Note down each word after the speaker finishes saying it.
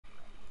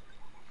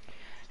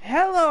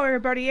Hello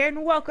everybody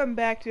and welcome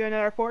back to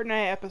another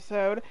Fortnite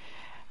episode.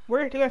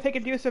 We're going to take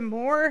and do some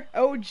more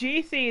OG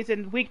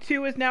season. Week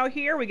 2 is now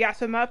here. We got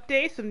some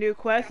updates, some new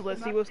quests.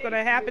 Let's see what's going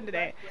to happen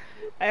today.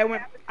 I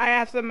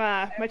have some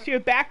my two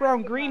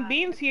background green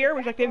beans here.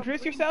 Would you like to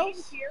introduce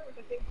yourselves?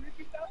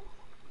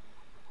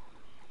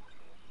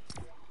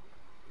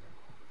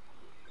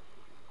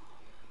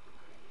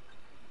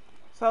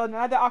 So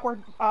now the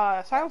awkward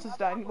silence is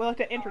done, would you like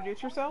to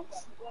introduce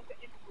yourselves?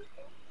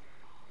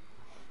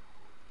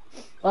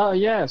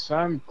 Yes,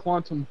 I'm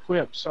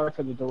QUANTUMWHIP. Sorry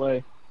for the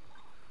delay.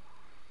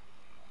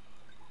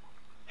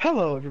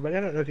 Hello, everybody.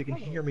 I don't know if you can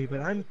hear me, but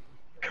I'm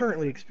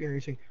currently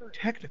experiencing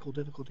technical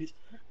difficulties.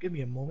 Give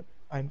me a moment.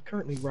 I'm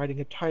currently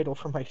writing a title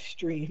for my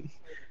stream.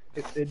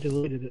 It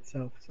deleted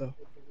itself, so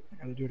I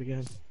gotta do it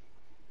again.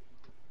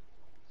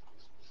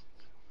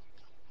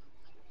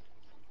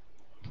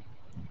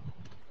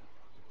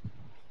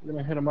 We're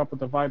gonna hit him up with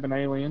the Vibin'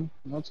 Alien.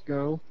 Let's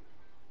go.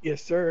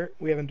 Yes, sir.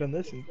 We haven't done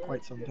this in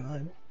quite some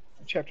time.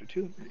 Chapter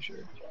 2, I'm pretty sure.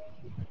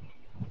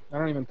 I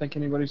don't even think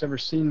anybody's ever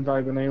seen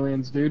Vibin'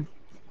 Aliens, dude.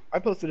 I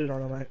posted it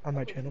on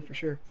my channel for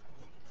sure.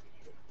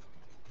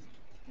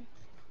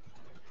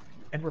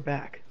 And we're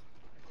back.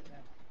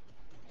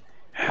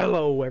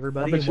 Hello,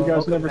 everybody. I bet you guys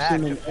Welcome never back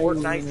seen to an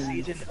Fortnite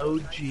alien. Season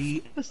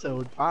OG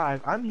Episode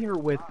 5. I'm here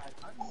with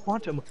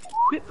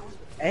QUANTUMWHIP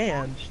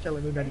and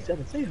Stellar Moon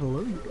 97. Say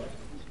hello, you guys.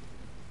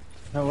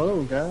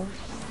 Hello, guys.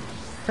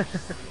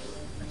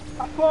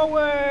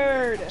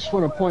 Forward! Just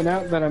want to point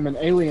out that I'm an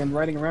alien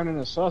riding around in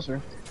a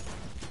saucer.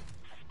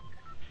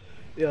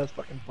 Yeah, that's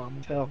fucking fun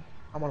as hell.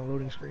 I'm on a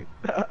loading screen.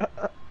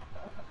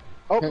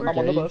 Oh, Okay. I'm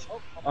on the bus.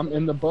 I'm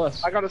in the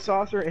bus. I got a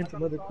saucer and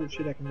some other cool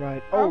shit I can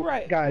ride. Oh,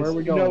 Alright. guys, Where are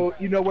we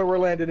you know where we're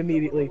landing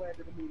immediately.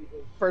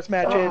 First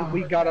match in,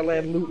 we gotta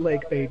land Loot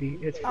Lake, baby.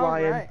 It's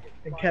flying, Alright.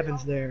 and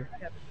Kevin's there.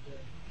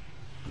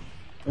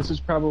 This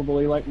is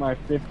probably like my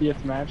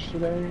 50th match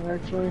today,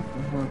 actually.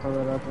 I'm gonna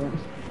throw that out there.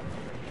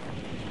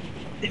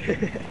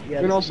 Yeah,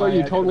 And this also, is my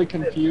you totally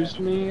actual- confused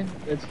me.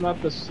 It's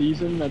not the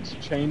season that's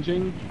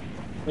changing.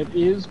 It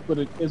is, but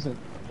it isn't.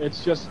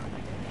 It's just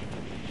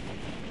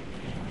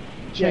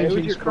Yeah, it was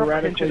changing your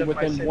comprehension sporadically of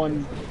my within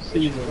one sentence.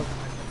 season.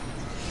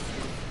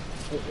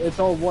 It's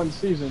all one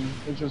season.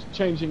 It's just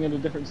changing into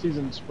different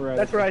seasons sporadically.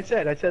 That's what I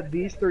said. I said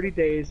these 30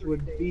 days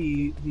would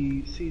be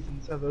the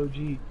seasons of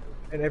OG,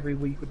 and every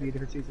week would be a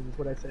different season. Is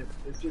what I said.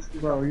 It's just.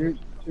 Bro,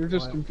 you're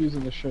just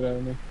confusing the shit out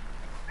of me.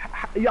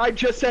 I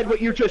just said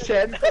what you just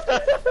said.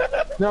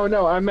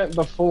 No, I meant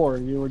before.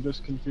 You were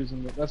just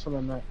confusing me. That's what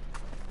I meant.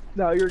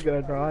 No, you're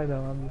good, bro. I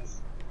know. I'm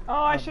just. Oh,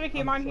 I should have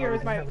came on here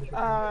with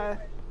my,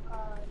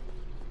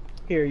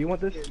 Here, you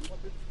want this?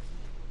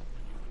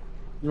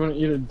 You want to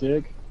eat a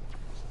dick?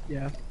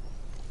 Yeah.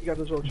 You got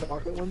those little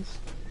chocolate ones?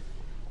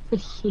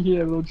 Yeah,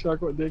 little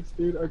chocolate dicks,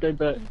 dude. Okay,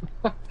 bet.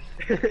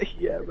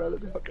 Yeah, bro.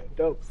 They're fucking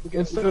dope.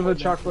 Instead of a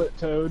chocolate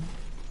toad.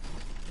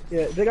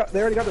 Yeah, they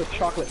already got those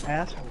chocolate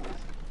assholes.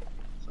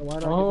 So why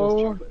not get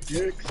those chocolate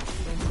dicks?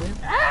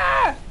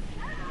 ah!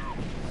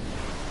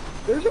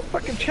 There's a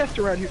fucking chest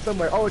around here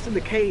somewhere. Oh, it's in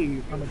the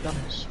cave. I'm a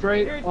dumbass.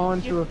 Straight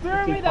onto You a threw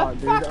 50 me pot,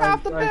 the dude. fuck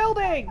off the I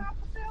building!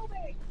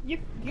 You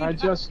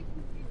literally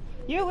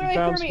threw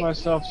bounced me.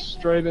 myself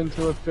straight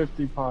into a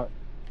 50 pot.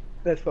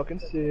 That's fucking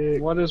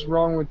sick. What is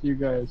wrong with you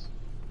guys?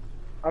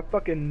 I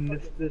fucking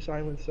miss this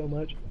island so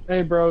much.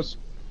 Hey, bros.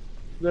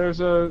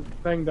 There's a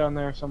thing down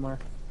there somewhere.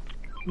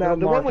 Now,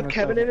 the one with Marking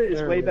Kevin in it is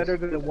there way it is. better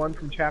than the one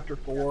from Chapter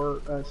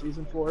 4,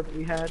 Season 4 that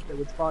we had that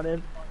would spawn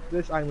in.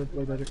 This island's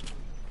way better.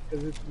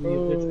 Because it's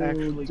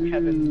actually dude.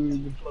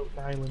 Kevin's floating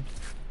island.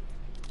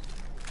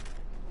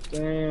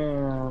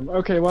 Damn.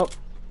 Okay, well,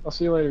 I'll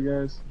see you later,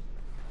 guys.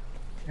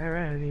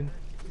 Alright, I mean,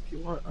 if you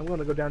want, I'm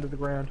gonna go down to the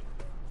ground.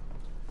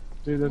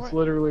 Dude, that's What?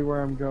 literally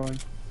where I'm going.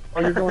 Oh,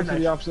 you're going to the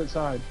Nice. opposite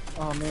side.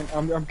 Oh, man,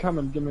 I'm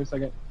coming. Give me a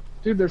second.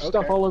 Dude, there's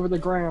stuff Okay. all over the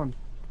ground.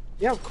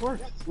 Yeah, of course.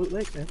 It's Loot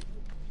Lake, man.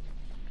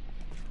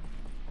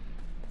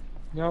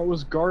 No, it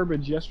was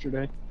garbage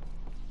yesterday.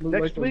 Loot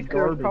Next Lake was week, there's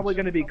garbage. probably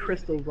going to be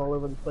crystals all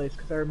over the place,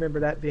 because I remember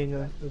that being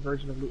a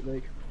version of Loot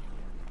Lake.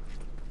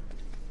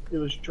 It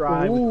was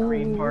dry with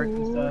green parts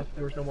and stuff.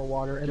 There was no more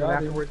water, and then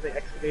Got it. afterwards they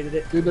excavated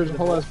it. Dude, there's a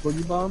whole ass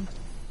boogie bomb.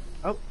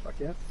 Oh, fuck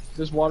yeah.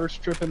 This water's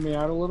tripping me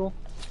out a little.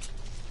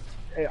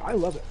 Hey, I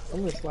love it. I'm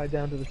gonna slide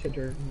down to the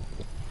center.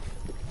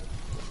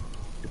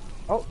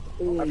 Oh,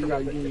 I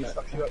forgot that it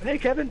sucks you up. Hey,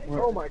 Kevin. What?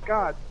 Oh my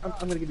God. I'm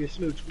gonna give you a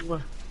smooch. Where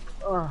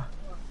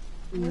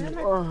did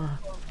my I'm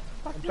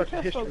fucking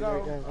touching pistol history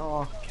right go? now.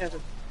 Oh,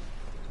 Kevin.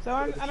 So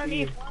I'm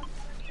underneath.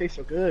 Tastes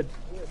so good.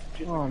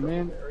 Oh,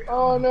 man.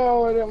 Oh,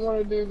 no, I didn't want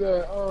to do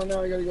that. Oh,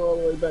 now I gotta go all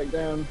the way back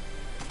down.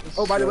 This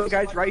Oh, by the way, sucks.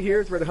 guys, right here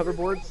is where the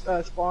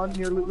hoverboards spawn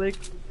near Loot Lake.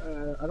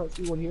 I don't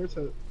see one here,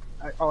 so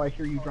I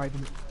hear you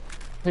driving it.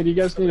 Hey, do you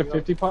guys need a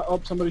 50 pot? Oh,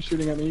 somebody's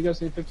shooting at me. You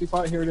guys need a 50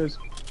 pot? Here it is.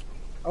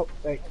 Oh,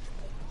 thanks.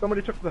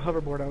 Somebody took the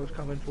hoverboard I was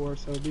coming for,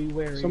 so be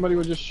wary. Somebody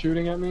was just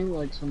shooting at me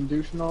like some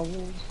douche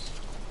novels.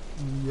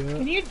 Yeah.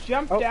 Can you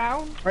jump Oh.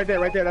 down? Right there.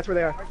 That's where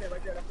they are.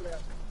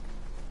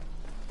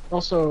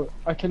 Also,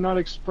 I cannot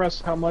express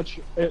how much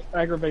it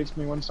aggravates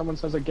me when someone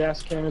says a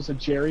gas can is a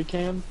jerry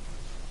can.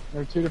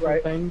 They're two different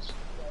Right. things.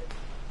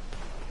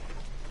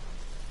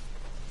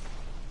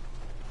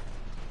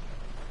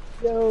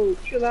 Yo,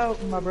 chill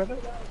out, my brother.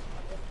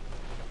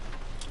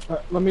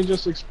 Let me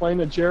just explain.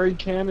 A jerry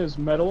can is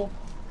metal.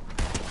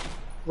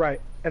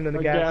 Right, and then the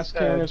A gas, gas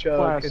can is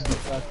jug could be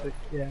plastic. plastic.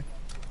 Yeah,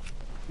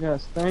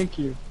 Yes, thank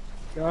you.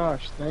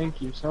 Gosh,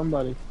 thank you,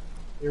 somebody.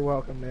 you're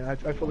welcome, man. I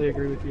fully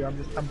agree with you.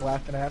 I'm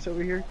blasting ass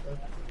over here. So.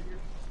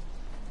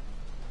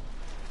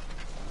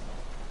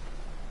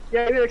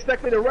 Yeah, you didn't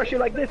expect me to rush you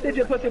like this, did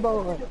you, pussy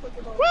ball?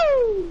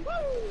 Woo!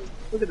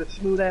 Look at the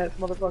smooth ass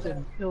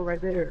motherfucking hill right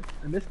there.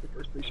 I missed the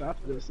first 3 shots,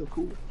 but it was so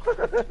cool.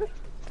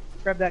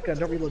 Grab that gun,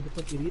 don't reload the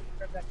fucking idiot.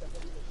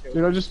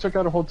 Dude, I just took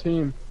out a whole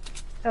team.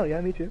 Hell yeah,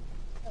 me too.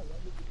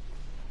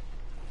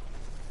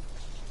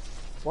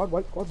 Quad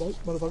white,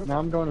 motherfucker. Now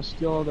I'm going to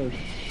steal all their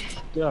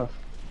stuff.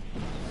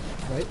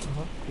 Right,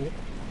 cool.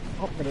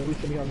 Oh, I'm gonna at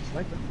least get me on the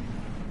sniper.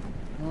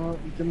 Oh,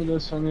 give me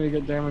this. I need to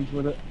get damage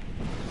with it.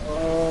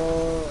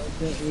 Oh, I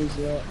can't use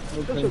that. It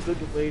feels Okay. so good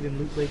to blade and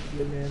loot blade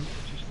good, man.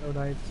 It's just so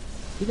nice.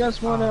 You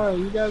guys want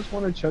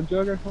a chug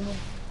jug or something?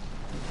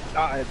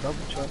 Ah, I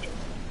love the church.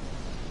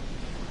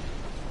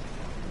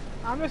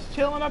 I'm just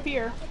chilling up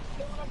here.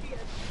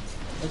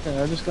 Okay,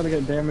 I just gotta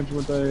get damage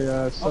with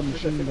a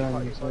submachine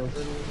gun. So.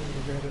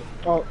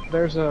 Oh,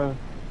 there's a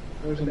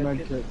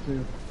med kit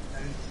too.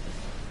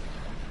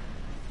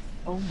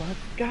 Oh my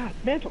god,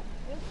 mantle!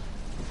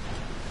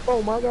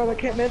 Oh my god, I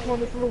can't mantle on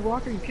this little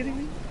rock, are you kidding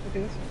me?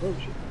 Okay, that's some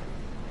bullshit.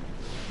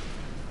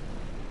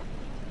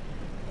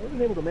 I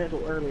wasn't able to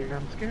mantle earlier,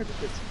 I'm scared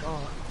that it's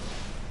gone.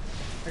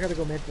 I gotta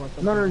go mantle on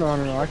something.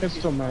 No, I can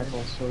still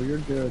mantle, so you're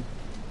good.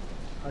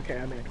 Okay,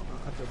 I mantle.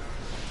 I feel bad.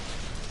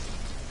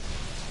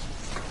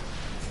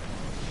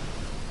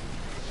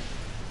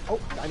 Oh,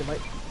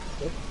 dynamite.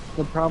 Good.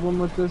 The problem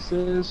with this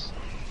is,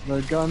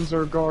 the guns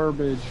are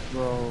garbage,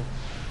 bro.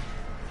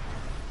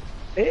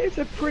 It's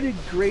a pretty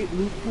great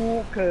loot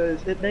pool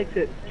because it makes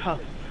it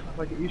tough,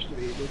 like it used to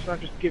be. It's not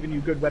just giving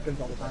you good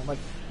weapons all the time. Like,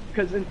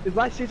 because in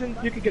last season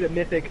you could get a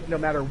mythic no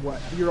matter what.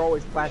 You're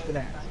always blasting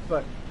ass.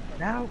 But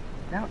now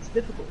it's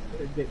difficult.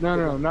 to get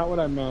No, good. not what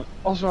I meant.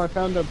 Also, I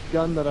found a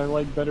gun that I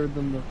like better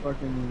than the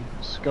fucking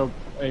scope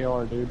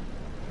AR, dude.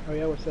 Oh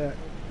yeah, what's that?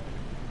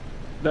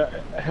 The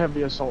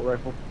heavy assault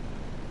rifle.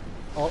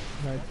 Oh,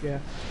 nice, yeah.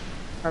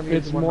 I'm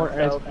It's using one more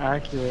myself.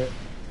 accurate.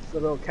 It's a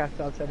little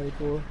cast out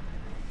 74.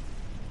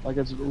 Like,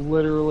 it's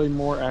literally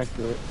more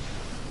accurate.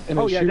 And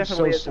Oh it yeah, shoots so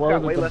definitely. It's slow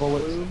got that way the less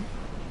bullets... bloom.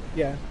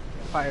 Yeah,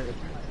 fire is.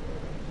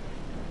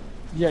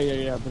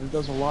 Yeah, but it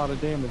does a lot of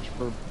damage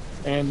for...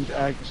 And,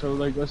 so,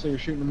 like, let's say you're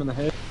shooting them in the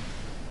head.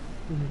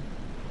 Mm-hmm.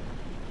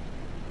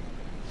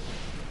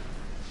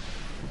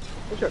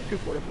 Those are 2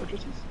 quarter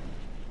fortresses.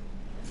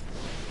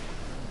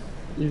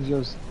 You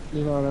just...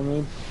 You know what I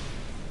mean?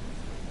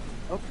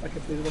 Oh, I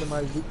completed one of my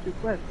loot 2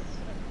 quests.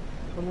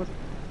 Which one was it?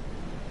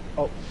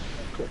 Oh,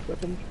 collect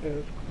weapons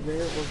of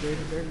rare or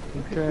greater rarity.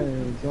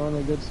 Okay, going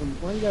to get some...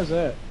 Where are you guys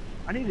at?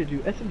 I need to do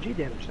SMG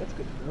damage. That's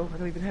good to know. I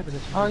don't even have an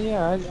SMG. Oh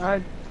yeah,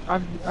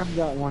 I've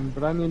got one,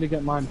 but I need to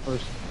get mine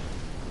first.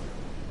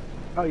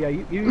 Oh yeah,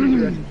 you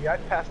use your SMG. I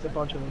passed a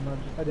bunch of them.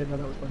 I didn't know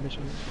that was my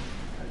mission.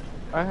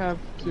 I have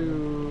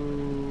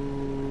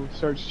to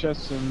search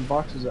chests and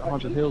boxes at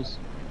Haunted Hills.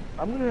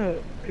 I'm gonna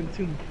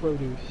consume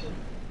produce.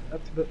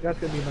 That's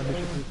gonna be my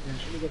mission for this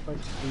match. Let me go find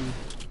some food.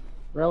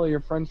 Rally your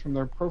friends from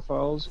their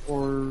profiles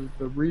or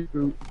the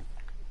reboot Oh,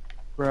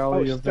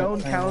 rally event.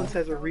 Stone counts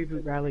as a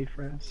reboot rally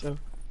friend, so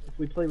if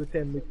we play with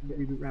him, we can get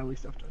reboot rally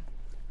stuff done.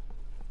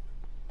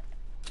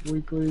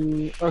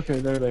 Weekly. Okay,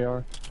 there they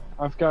are.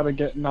 I've got to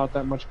get not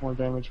that much more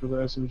damage with the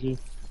SMG.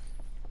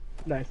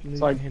 Nice.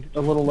 It's like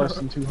a little less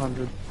than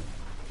 200.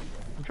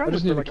 I'm trying I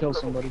just to need to like kill a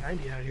purple somebody.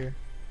 P90 out here.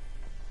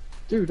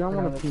 Dude, I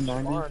want a that's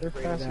P90. smart, They're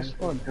great, fast as that's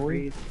fuck, boy.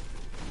 great.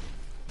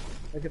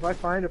 Like if I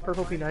find a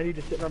purple P90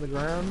 just sitting on the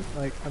ground,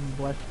 like I'm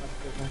blessed.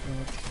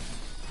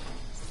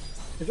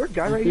 Is there a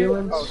guy right here?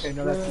 Feeling Oh, okay,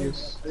 no, that's you.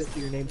 stressed. I didn't see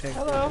your name tag.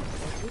 Hello.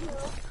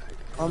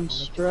 I'm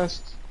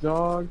stressed,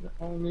 dog.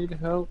 I need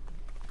help.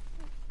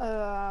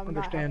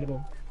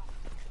 Understandable.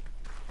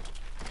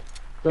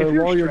 So If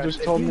you're while you stressed, just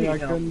if told you me need I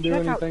help, couldn't do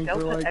check out anything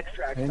for like 10 to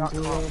deltaextract.com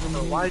 11 for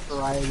a wide minutes.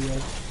 variety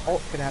of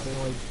alt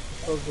cannabinoids,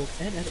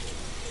 disposables, and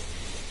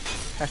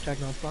edibles.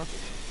 Hashtag non-sponsor.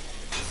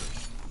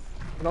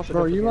 And also,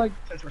 Bro, don't you forget, like-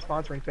 since we're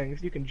sponsoring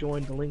things, you can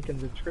join the link in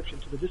the description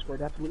to the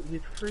Discord absolutely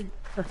for free.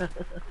 I'll see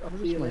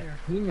Where's you my there.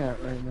 ping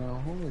at right now?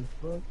 Holy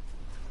fuck.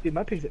 Dude,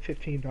 my ping's at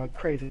 15, dog.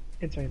 Crazy.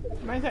 Insane.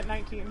 Mine's at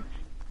 19.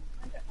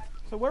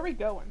 So where are we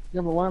going?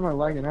 Yeah, but why am I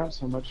lagging out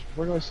so much?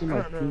 Where do I see my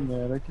I don't ping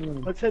know. at? I can't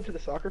even... Let's head to the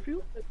soccer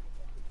field.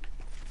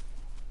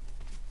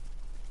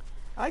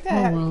 I like Oh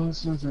that. well,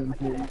 that's not that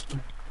important.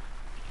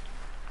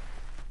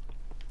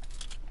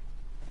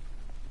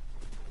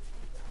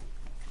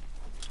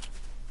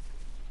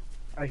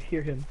 I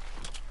hear him.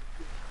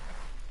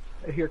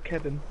 I hear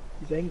Kevin.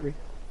 He's angry.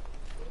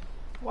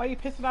 Why are you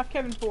pissing off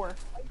Kevin for?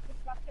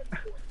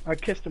 I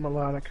kissed him a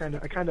lot. I kind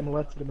of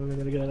molested him a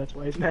minute ago. That's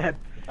why he's mad.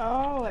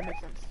 Oh, that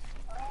makes sense.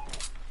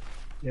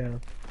 Yeah.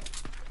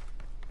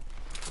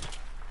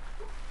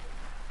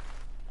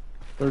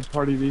 Third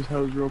party these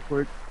hoes real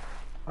quick.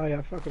 Oh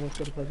yeah, fucking let's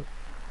go to Pleasant.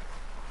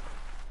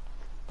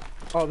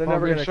 Oh, they're Oh,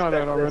 never I'm gonna being shot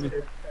expect at this, already.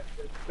 dude.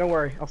 Don't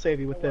worry, I'll save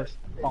you with this.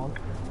 Bonk.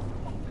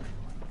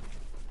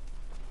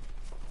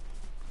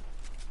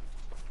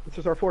 This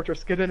is our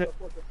fortress. Get in it.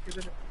 Get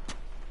in it.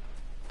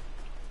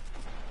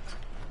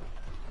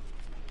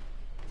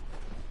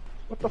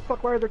 What the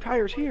fuck? Why are there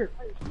tires here?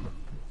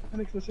 That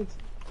makes no sense.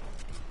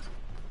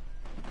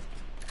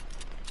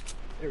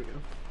 There we go.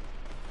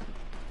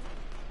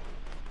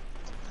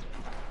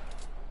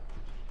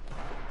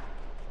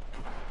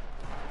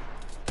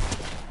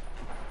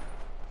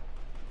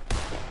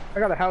 I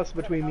got a house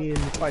between me and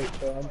the fight,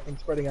 so I'm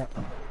spreading out.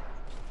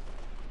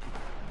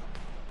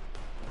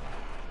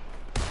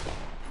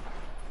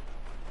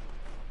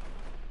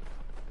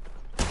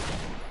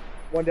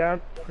 One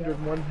down,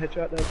 101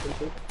 headshot, that was pretty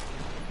cool.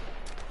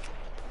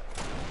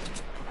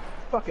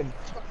 Fucking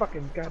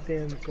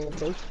goddamn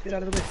goalpost, get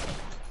out of the way.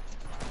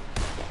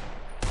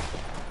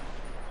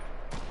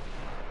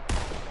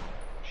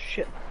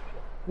 Shit.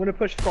 I'm gonna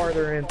push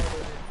farther in.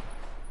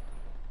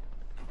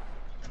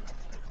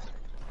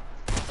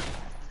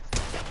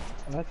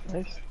 Oh, that's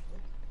nice.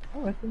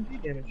 Oh,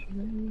 SMG damage. I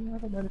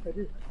don't mind if I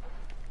do.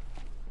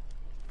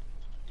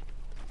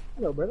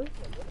 Hello, brother.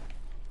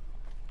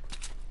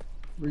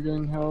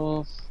 Regain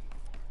health.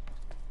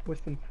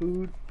 With some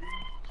food.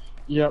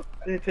 Yep.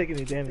 I didn't take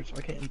any damage, so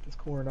I can't eat this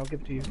corn. I'll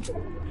give it to you.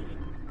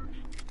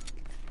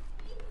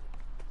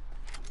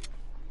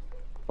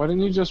 Why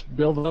didn't you just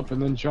build up and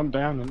then jump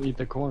down and eat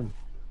the corn?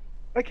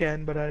 I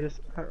can, but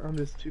I'm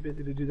just too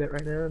busy to do that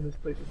right now, and this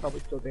place is probably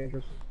still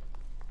dangerous.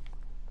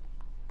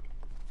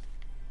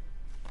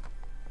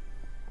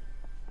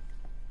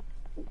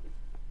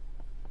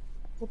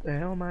 What the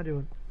hell am I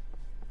doing?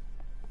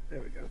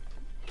 There we go.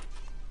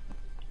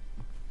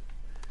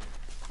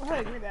 Go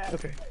ahead, give me that.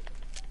 Okay.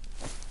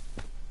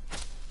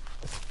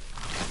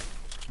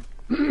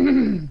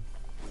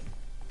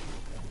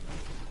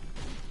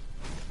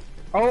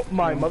 Oh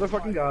my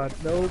motherfucking god.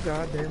 No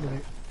goddamn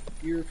right.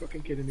 You're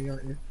fucking kidding me,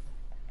 aren't you?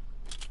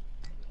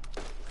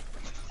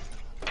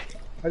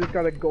 I just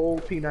got a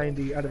gold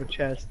P90 out of a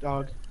chest,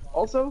 dog.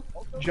 Also,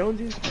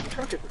 Jonesy's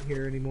truck isn't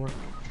here anymore.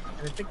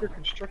 And I think they're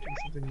constructing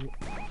something.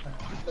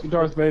 See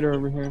Darth Vader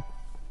over here.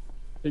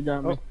 He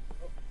got me.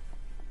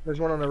 There's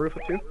one on the roof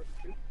too?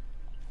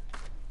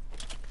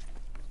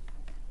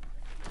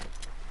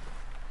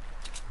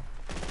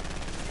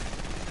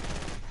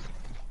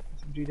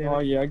 SMG damage. Oh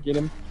yeah, get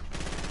him.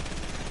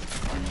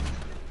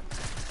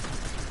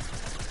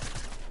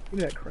 Give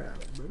me that crown,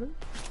 brother.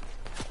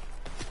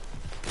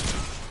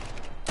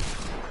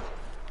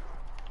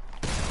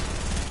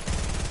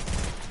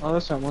 Oh,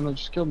 that's that one that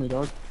just killed me,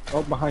 dog.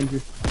 Oh, behind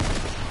you.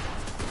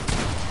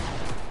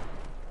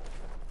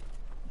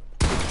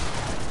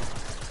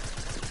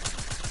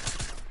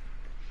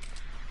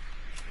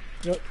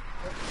 Yep.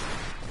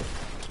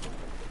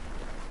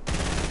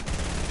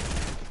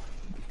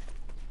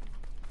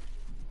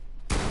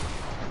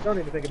 Don't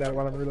even think about it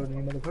while I'm reloading,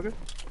 you motherfucker.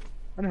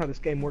 I know how this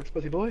game works,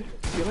 pussy boy.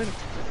 See you later.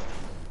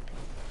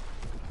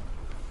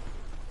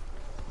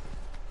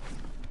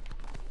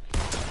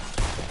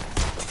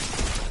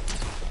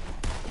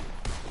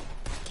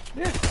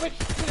 Yeah, switch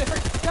to the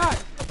first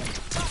shot.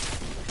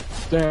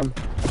 Damn.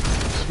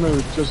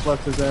 Smooth just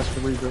left his ass to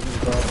reboot me,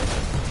 dog.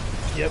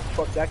 Yep,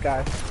 fuck that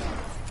guy.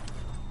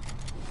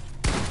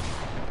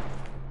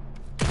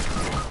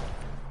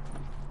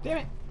 Damn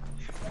it.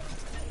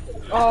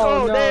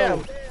 Oh, no. damn!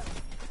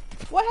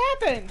 What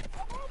happened?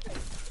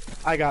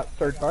 I got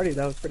third party,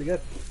 that was pretty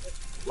good.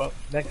 Well,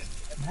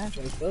 next match,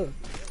 I suppose.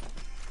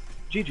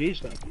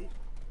 GG's though.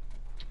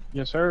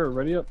 Yes, sir.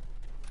 Ready up.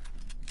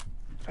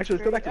 Actually,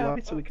 let's go back to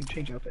lobby so we can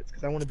change outfits,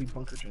 because I want to be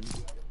bunker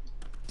Jones.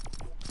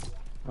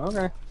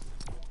 Okay.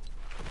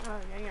 Oh,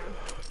 yeah.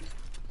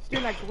 It's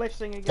doing that glitch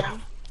thing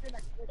again.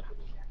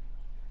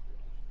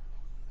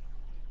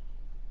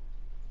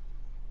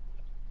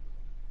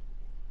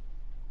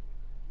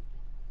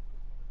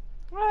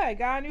 Alright, I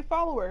got a new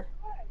follower.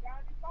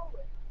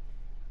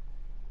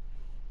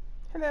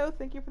 Hello,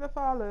 thank you for the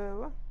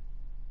follow.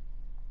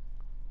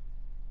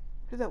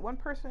 Because that one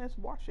person is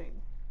watching.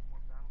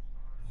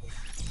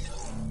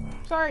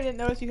 Sorry, I didn't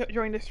notice you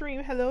joined the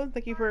stream. Hello,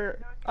 thank you for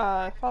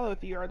follow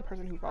if you are the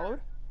person who followed.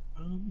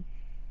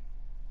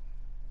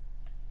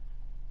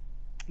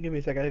 Give me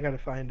a second, I gotta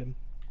find him.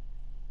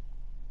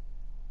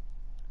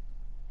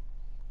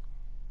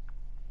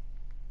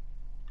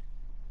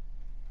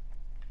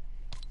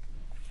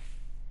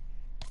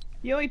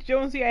 The only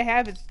Jonesy I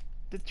have is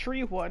the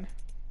tree one.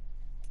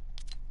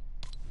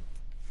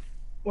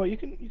 Well, you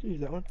can use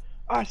that one.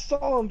 Oh, I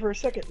saw him for a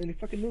second, and he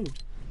fucking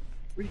moved.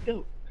 Where'd he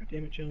go? God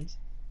damn it, Jones.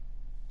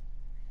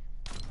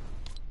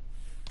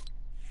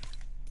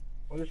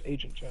 Well, there's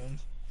Agent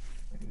Jones.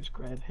 I can just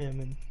grab him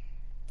and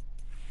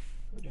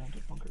go down to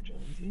Bunker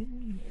Jones. Yeah,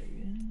 there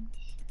he is.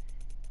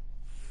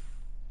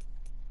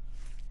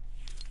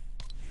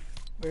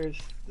 Where's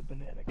the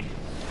banana king?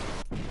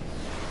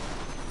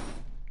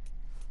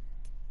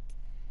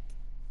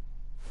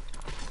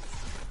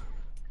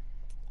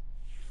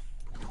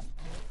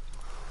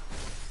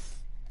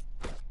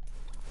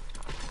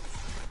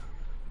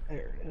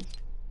 There it is.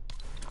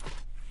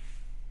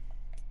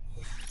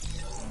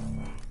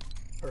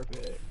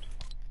 Perfect.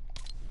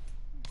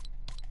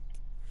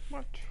 I'm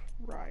gonna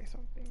try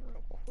something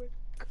real quick.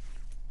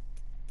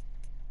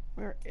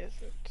 Where is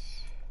it?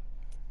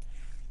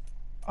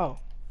 Oh,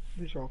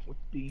 these are all with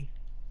D.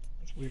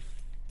 That's weird.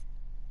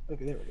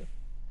 Okay, there we go.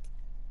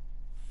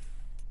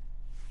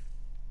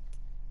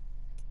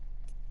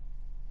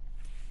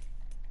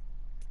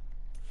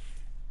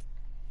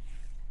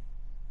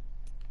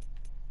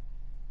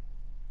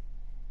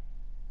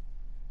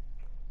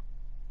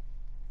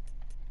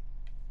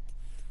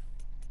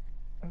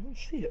 I don't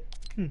see it.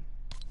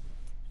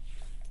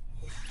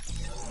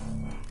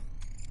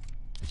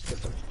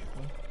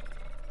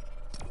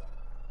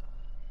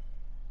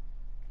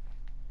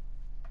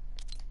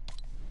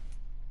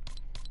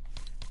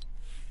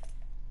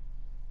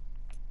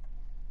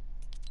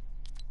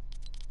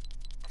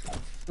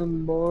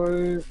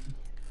 Boy.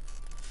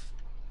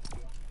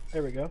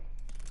 There we go.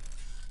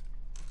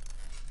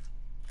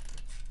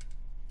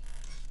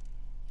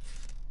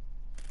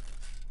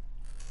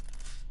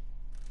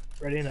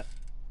 Ready and up.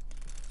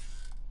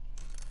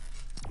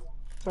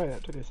 Sorry,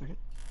 that took a second.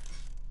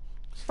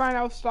 It's fine.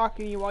 I was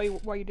stalking you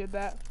while you did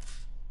that.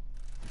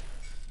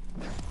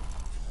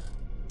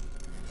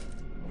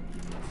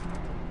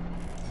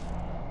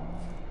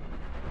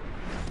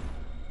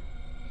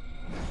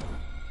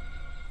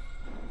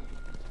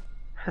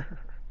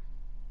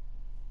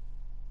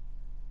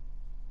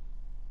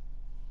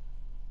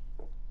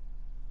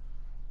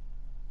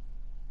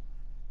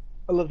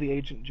 I love the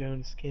Agent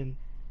Jones skin.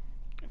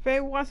 If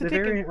anyone wants to The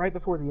take variant right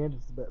before the end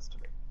is the best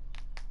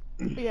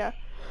to me. yeah.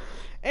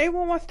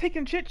 Anyone wants to take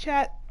in chit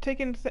chat,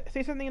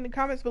 say something in the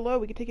comments below.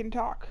 We can take and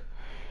talk.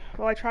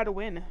 While I try to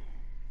win,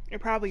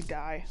 and probably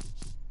die.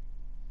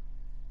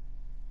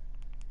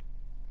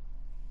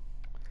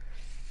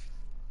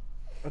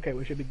 Okay,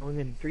 we should be going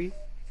in 3.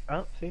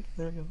 Oh, see,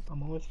 there we go.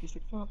 I'm always the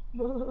 6 off.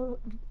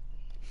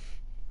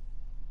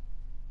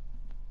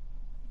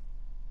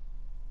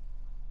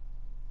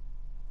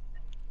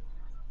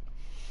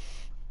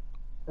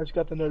 I just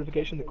got the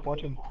notification that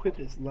QUANTUMWHIP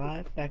is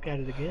live. Back at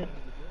it again.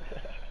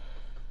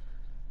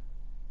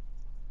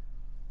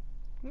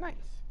 Nice.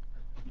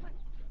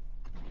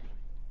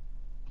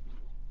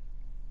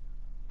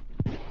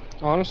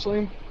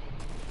 Honestly,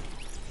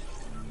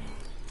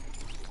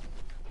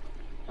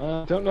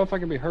 don't know if I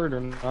can be heard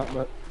or not,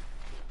 but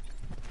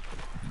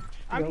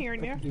I'm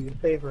hearing I you. can do you a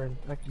favor and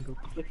I can go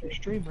click your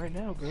stream right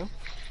now, girl.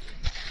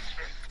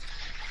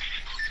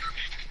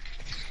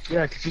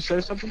 yeah, could you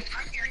say something?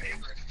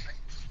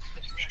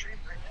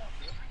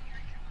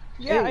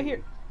 Yeah,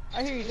 Hey.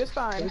 I hear you just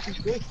fine. This is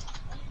good.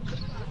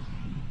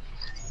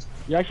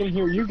 Yeah, I can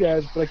hear you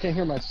guys, but I can't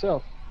hear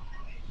myself.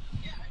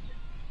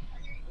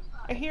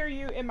 I hear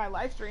you in my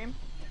live stream.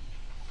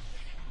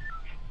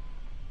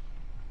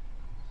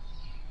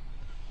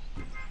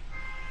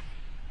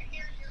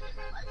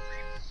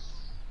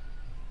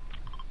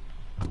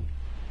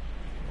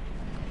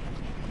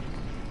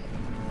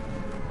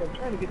 I'm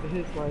trying to get to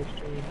his live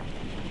stream.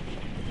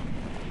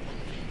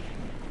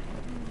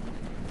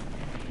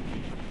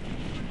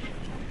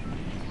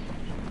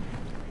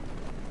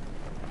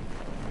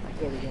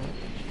 There we go.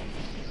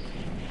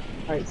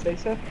 Alright, say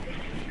so.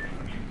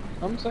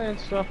 I'm saying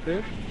stuff,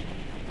 dude.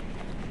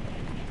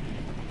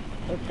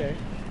 Okay.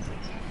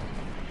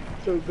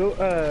 So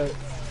go,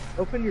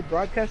 open your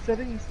broadcast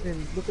settings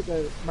and look at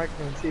the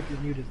microphone and see if you're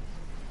muted.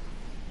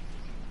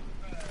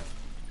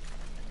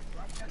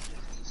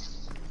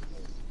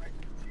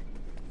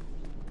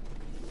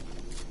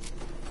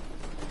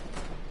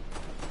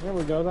 There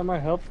we go, that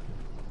might help.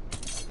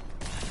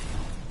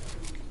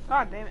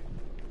 God damn it.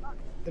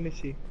 Let me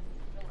see.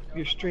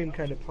 Your stream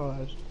kind of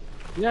paused.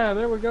 Yeah,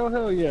 there we go,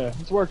 hell yeah,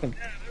 it's working.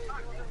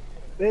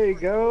 There you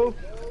go.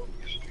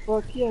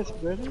 Fuck yes,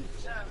 brother.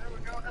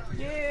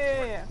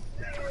 Yeah.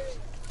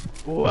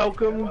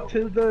 Welcome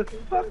to the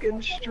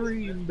fucking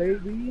stream,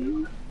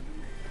 baby.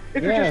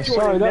 If you're Yeah, just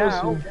joining sorry,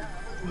 that now, was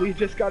we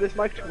just got his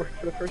mic to work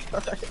for the first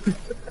time.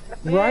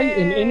 right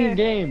in any Yay.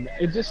 game.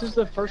 This is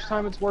the first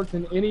time it's worked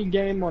in any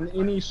game on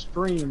any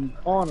stream,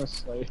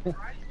 honestly.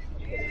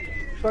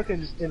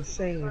 Fucking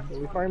insane, but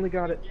we finally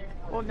got it.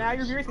 Well, now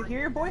your viewers can hear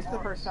your voice for the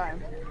first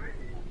time.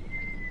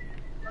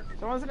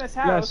 Someone's in his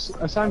Yes, house.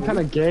 I sound kind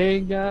of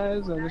gay,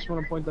 guys. I just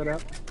want to point that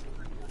out.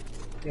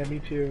 Yeah, me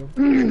too.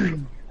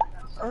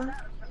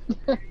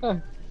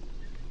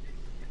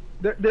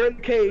 They're in the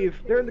cave.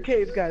 They're in the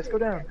cave, guys. Go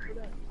down.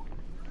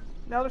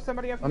 Now there's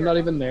somebody up here. I'm not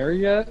even there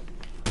yet.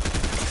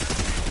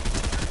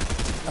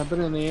 I've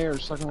been in the air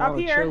sucking a lot Up of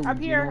here, chodes, up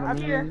you here, know what I up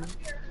here. mean?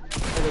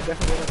 Oh, they're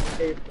definitely in the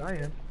cave. I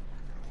am.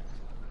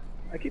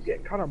 I keep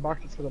getting caught on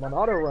boxes because I'm on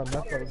auto run.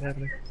 That's what was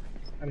happening.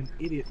 I'm an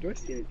idiot. Do I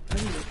see it? I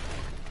need it.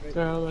 Right.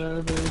 Tell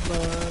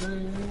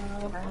everybody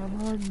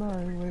I'm on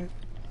my way.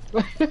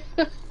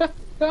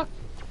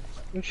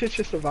 This shit's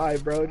just a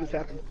vibe, bro. It just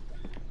happened.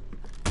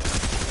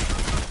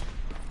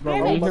 Bro,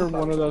 Damn when it. you hear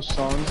one of those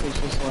songs, it's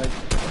just like,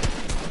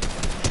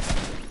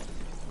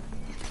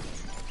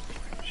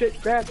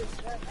 Shit, grab.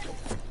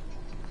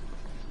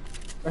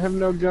 I have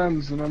no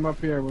guns, and I'm up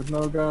here with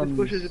no guns. This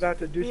bush is about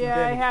to do some Yeah,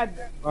 I damage.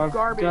 had I've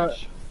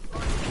garbage.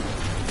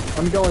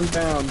 I'm going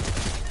down.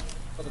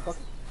 Motherfucker.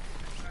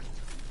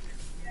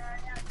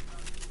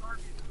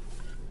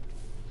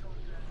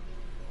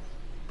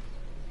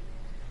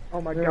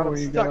 Oh my There god, I'm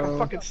we stuck. go. I'm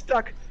fucking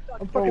stuck.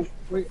 I'm Oh, fucking.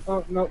 wait,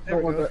 oh, no, There don't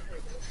we want go. that.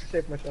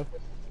 Save myself.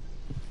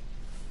 I'm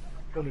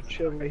gonna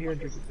chill right here and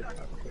drink this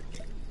real quick.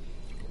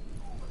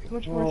 How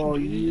much more Oh,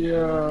 SMG?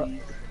 yeah.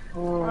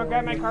 Oh, I'll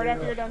grab my card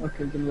after yeah. you're done.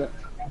 Okay, give me that.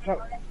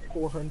 About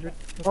 400.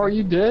 Oh,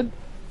 you did?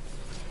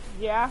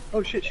 Yeah.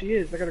 Oh shit, she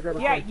is. I gotta grab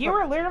her Yeah, card. you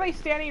were literally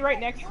standing right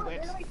next to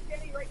it.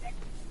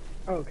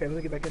 Oh, okay, let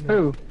me get back in there.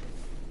 Who?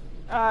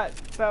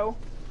 Bo.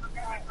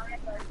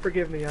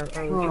 Forgive me, I was...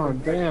 Oh,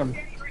 damn.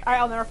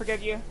 I'll never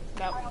forgive you.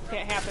 No,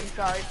 can't happen,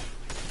 sorry.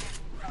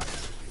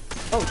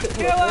 Oh shit,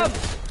 Kill hold him!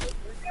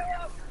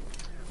 up.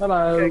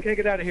 Hello. Okay, can't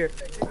get out of here.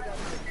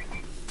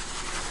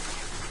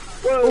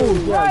 Oh, Whoa!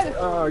 yeah. What?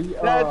 Oh,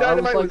 yeah. That I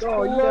dynamite was was like,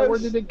 oh, yeah, close. where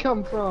did it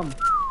come from?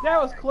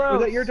 That was close.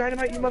 Was that your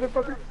dynamite, you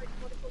motherfucker?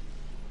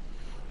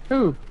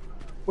 Who?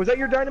 Was that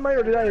your dynamite,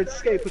 or did I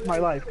escape with my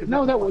life? 'Cause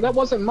No, that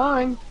wasn't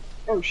mine.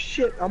 Oh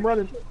shit, I'm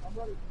running.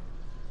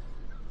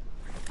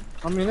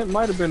 I mean, it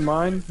might have been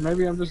mine.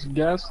 Maybe I'm just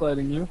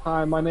gaslighting you.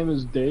 Hi, my name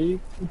is Dave.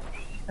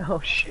 Oh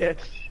shit.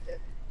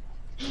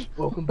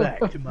 Welcome back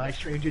to my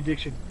strange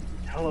addiction.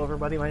 Hello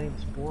everybody, my name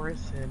is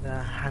Boris, and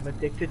I'm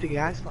addicted to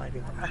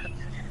gaslighting.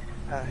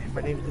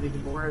 My name isn't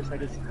even Boris, I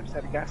just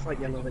had a gaslight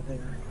yellow right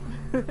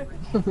there.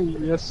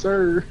 Yes,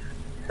 sir.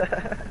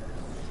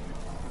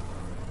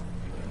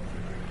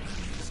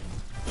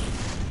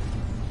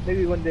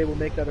 Maybe one day we'll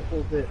make that a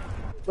full bit.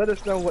 Let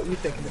us know what you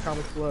think in the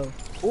comments below,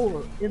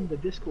 or in the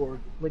Discord,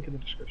 link in the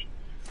description.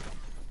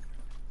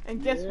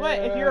 And guess what?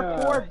 If you're a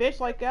Yeah. poor bitch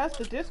like us,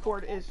 the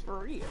Discord is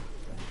free.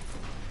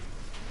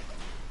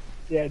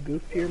 Yeah,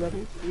 goof tier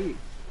level 3.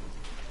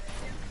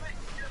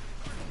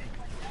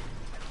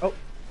 Oh.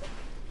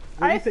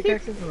 What do you think, keep-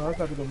 Axon? Oh, I was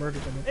about to go murder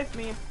someone. It's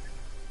me.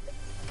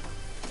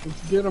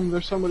 Let's get him.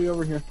 There's somebody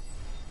over here.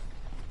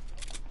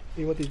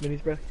 You want these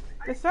minis, bro?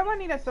 Does someone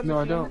need a submachine? No,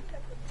 I don't.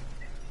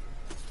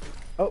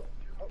 Oh.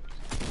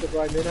 Put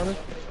right in on it.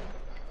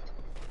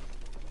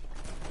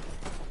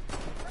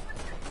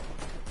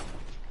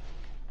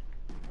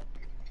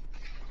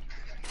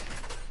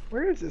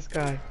 Where is this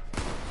guy?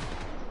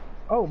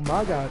 Oh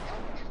my god.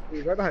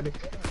 He's right behind me.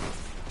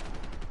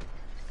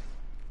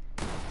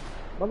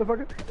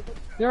 Motherfucker.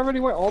 You already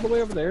went all the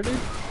way over there, dude?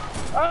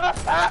 Ah!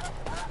 Ah!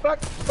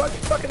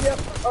 Fucking yep.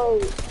 Oh.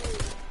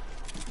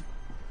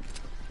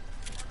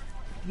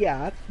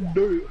 Yeah,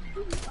 dude.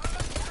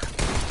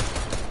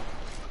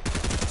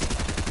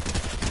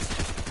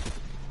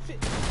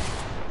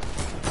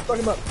 Fuck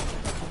him up.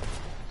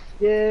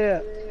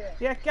 Yeah.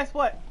 Yeah, guess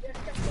what?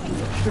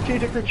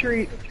 Strategic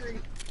retreat.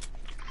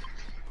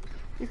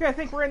 You guys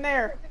think we're in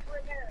there?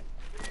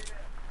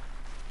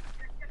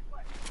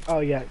 Oh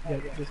yeah,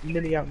 just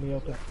mini out in the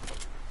open.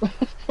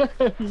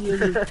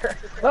 Yeah.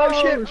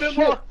 Oh shit, shit.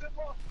 pinball!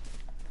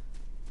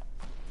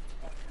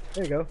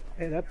 There you go.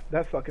 Hey,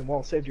 that fucking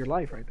wall saved your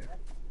life right there.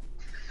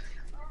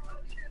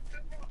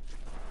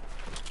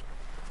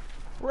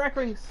 We're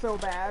echoing so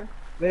bad.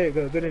 There you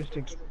go, good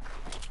instincts.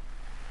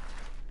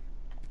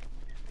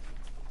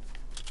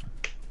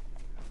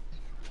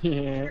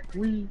 Yeah.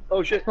 We.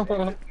 Oh shit.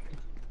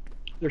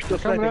 They're still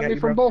Coming sniping at at me you,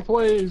 from bro. both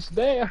ways.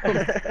 Damn.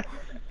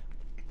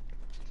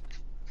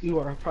 You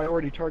are a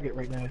priority target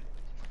right now.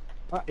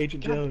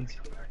 Agent God. Jones.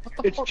 What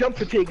the It's fuck? jump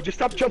fatigue. Just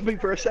stop jumping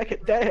for a second.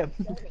 Damn.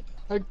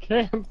 I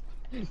can't.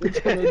 It's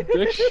an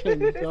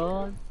addiction,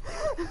 dog.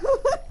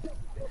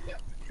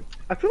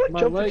 I feel like My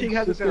jump legs fatigue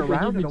hasn't just been get the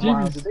around in a while.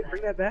 heebie-jeebies. Did they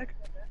bring that back?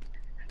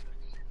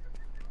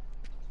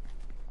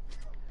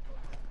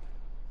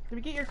 Did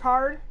we get your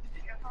card?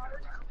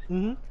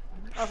 Mm-hmm.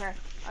 Okay.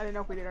 I didn't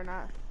know if we did or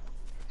not.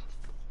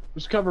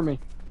 Just cover me.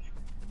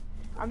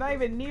 I'm not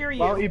even near you.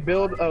 Why don't you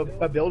build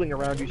a building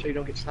around you so you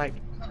don't get sniped?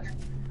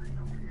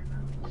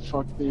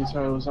 Fuck these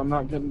hoes. I'm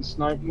not getting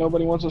sniped.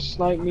 Nobody wants to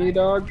snipe me,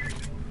 dog.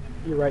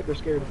 You're right, they're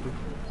scared of you.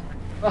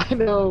 I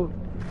know.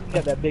 You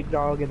got that big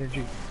dog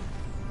energy.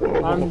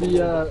 I'm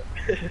the,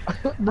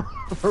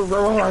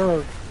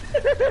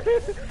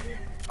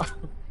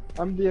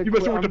 I'm the You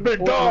messing with the I'm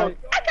big dog!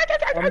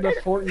 I'm the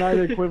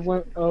Fortnite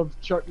equivalent of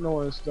Chuck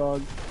Norris,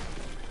 dog.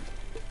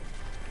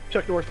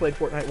 Chuck Norris played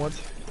Fortnite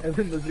once, and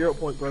then the 0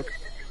 point broke.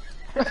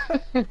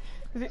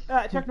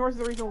 Chuck Norris is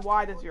the reason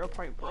why the 0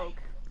 point broke.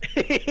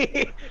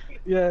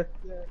 Yeah.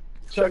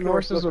 Chuck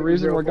Norris is the broke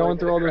reason 0 we're going point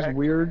through all this crack.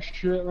 weird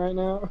shit right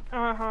now.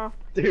 Uh-huh.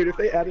 Dude, if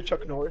they add a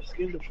Chuck Norris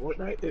skin to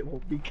Fortnite, it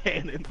will be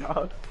canon,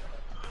 dog.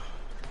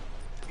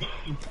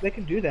 They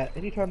can do that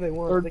anytime they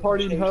want. Third They can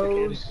party change the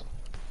canon. hoes.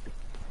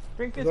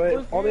 Drink this Go ahead.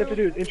 blue All they have to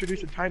goo. do is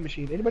introduce a time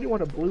machine. Anybody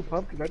want a blue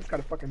pump? Because I just got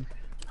a fucking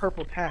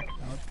purple tack,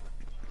 dog.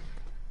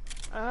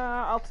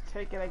 I'll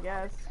take it, I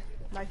guess.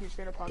 Not huge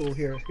fan of punks. Cool,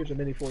 here's a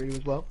mini for you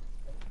as well.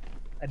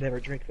 I never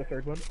drink the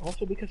third one,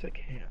 also because I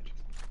can't.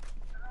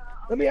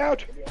 Let me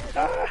out!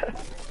 Ah!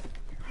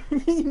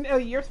 No,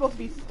 you're supposed to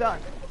be stuck.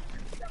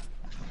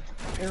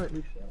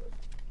 Apparently so.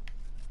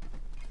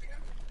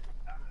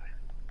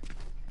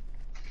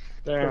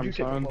 Don't you Damn, take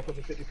my son.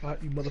 motherfucking 50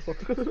 pot, you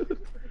motherfucker.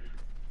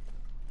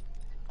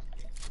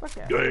 Fuck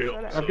that. Damn.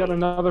 Shut up. I've got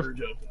another. We're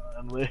just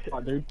finally.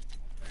 Oh, dude.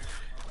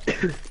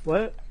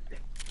 What?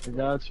 I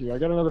got you. I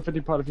got another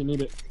 50 pot if you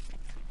need it.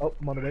 Oh,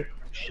 I'm on the way.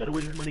 Shadow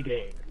Wizard Money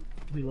Game.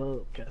 We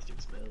love casting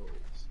spells.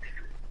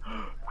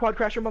 Quad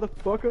crasher,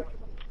 motherfucker.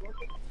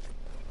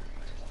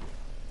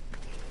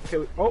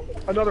 Okay, oh,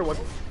 another one.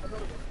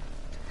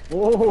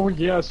 Oh,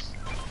 yes.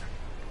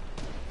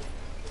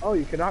 Oh,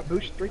 you cannot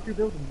boost straight through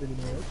buildings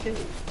anymore. Okay.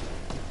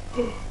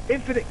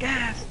 Infinite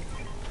gas.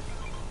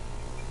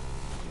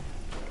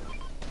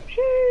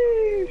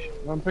 Sheesh.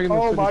 I'm picking this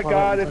Oh 50 my pot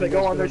god, up if they and go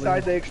trying on to their get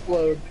side, they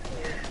explode.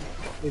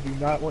 They do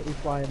not want you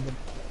flying them.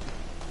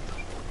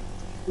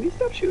 Will you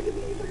stop shooting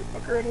me,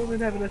 motherfucker? I don't even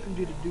have an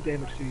SMG to do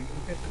damage to you.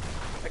 Okay?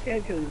 I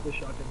can kill you with a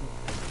shotgun,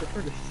 but I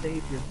prefer to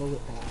save your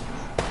bullet balls.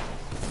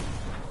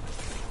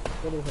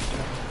 What is that?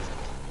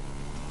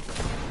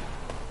 Okay.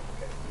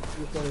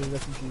 Just wanted an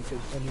SMG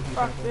because I knew he'd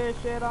Fuck have one. this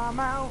shit, I'm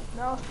out.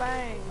 No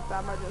thanks.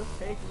 I'ma just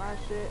take my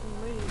shit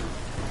and leave.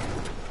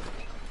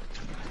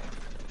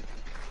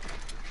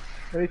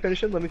 Let me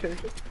finish it.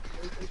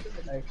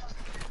 Thanks.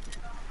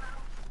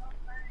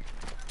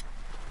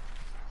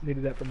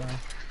 Needed that for mine.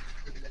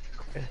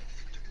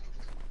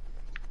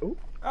 Oh,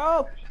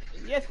 Oh!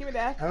 Yes, give me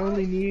that. I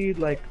only need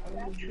like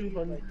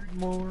 200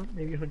 more,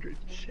 maybe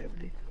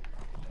 170.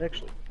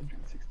 Actually,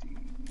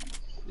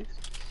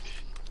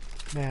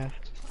 166. Math.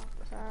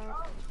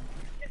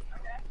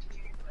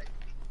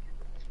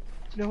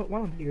 You know what?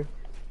 While I'm here,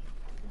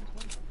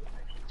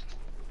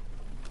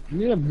 You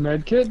need a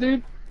med kit,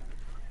 dude?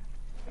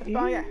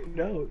 Oh, yeah.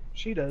 No,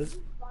 she does.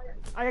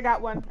 I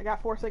got one. I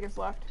got 4 seconds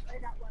left.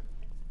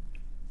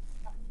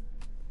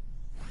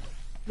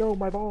 No,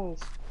 my balls.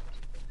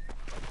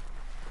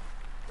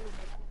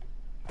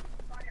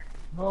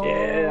 Oh,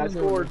 Yeah, I no.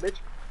 scored, bitch.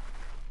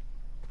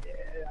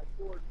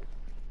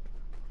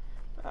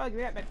 Oh, give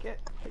me that medkit.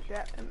 Take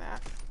that and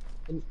that.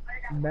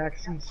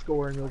 Maxing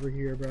scoring over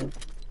here, bro.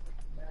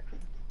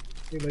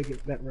 Anybody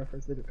get that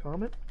reference? Leave a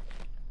comment.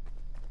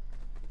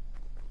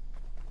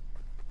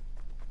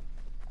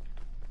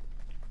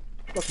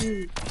 Fuck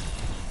you.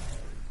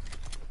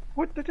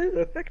 What did it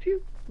affect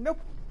you? Nope.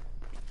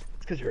 It's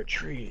because you're a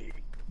tree.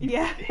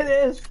 Yeah, it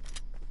is.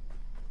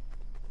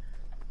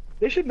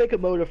 They should make a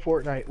mode of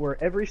Fortnite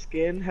where every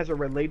skin has a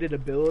related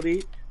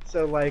ability.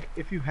 So, like,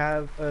 if you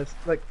have a,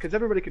 like, because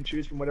everybody can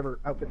choose from whatever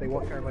outfit they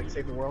want, kind of like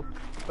save the world.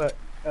 But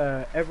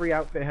every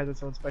outfit has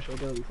its own special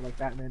ability. So, like,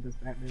 Batman does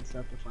Batman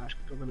stuff. The Flash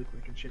can go really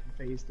quick and shit and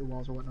phase through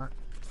walls or whatnot.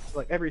 So,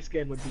 like, every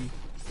skin would be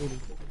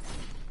meaningful.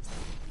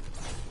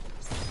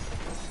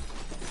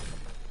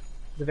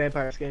 The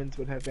vampire skins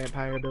would have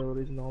vampire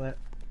abilities and all that.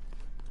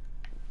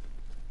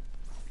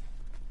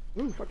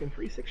 Ooh, fucking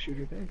free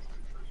 6-shooter, thanks.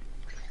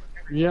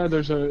 Yeah,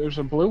 there's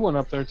a blue one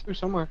up there too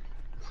somewhere.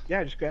 Yeah,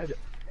 I just grabbed it.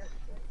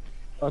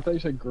 I thought you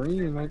said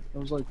green. I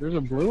was like, there's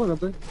a blue one up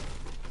there.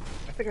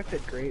 I think I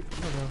said great. I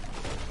don't know.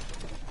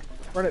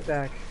 Run it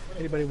back.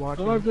 Anybody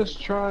watching? I'm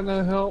just trying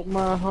to help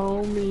my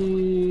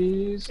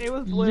homies. It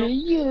was blue.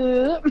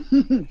 Yeah.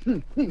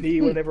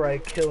 Me, whenever I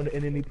kill an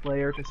enemy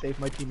player to save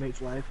my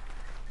teammate's life.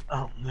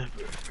 I'll never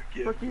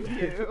forgive Fuck you.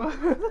 you.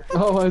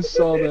 Oh, I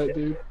saw that,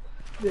 dude.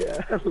 Yeah,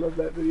 I love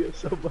that video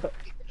so much.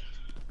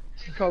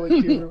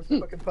 Calling humor with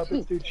fucking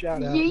puppets, dude.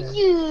 Shout out,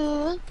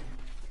 man.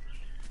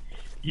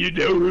 You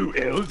know who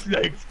else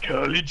likes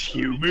college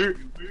humor?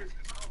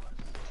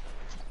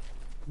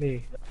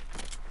 Me.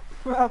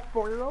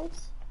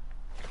 4-year-olds?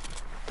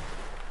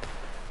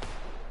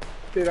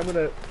 Dude, I'm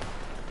gonna.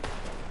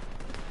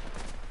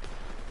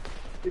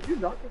 Did you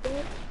knock the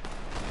ball?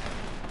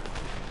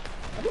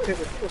 I'm gonna hit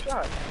with a single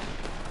shot.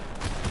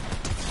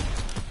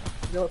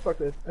 You know what? Fuck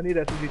this. I need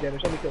SMG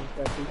damage. Let me kill this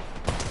guy, please.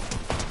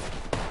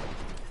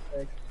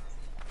 Thanks.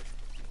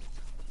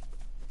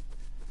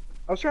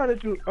 I was trying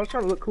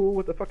to look cool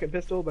with the fucking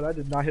pistol, but I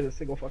did not hit a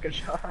single fucking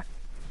shot.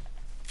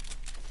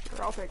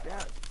 Sure, I'll take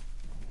that.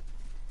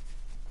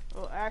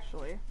 Well,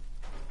 actually,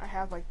 I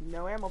have like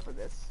no ammo for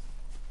this.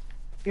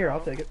 Here, I'll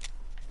take it.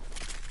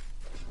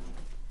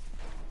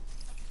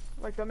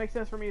 Like, that makes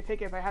sense for me to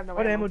take it if I have no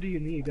What ammo. ammo do you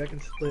need? I can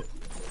split.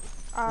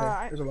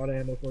 Yeah, there's a lot of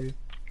ammo for you.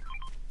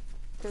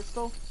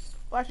 Pistol?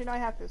 Well, actually, no, I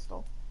have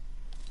pistol.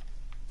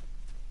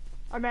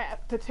 I meant,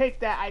 to take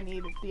that, I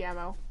need the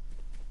ammo.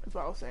 Is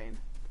what I was saying.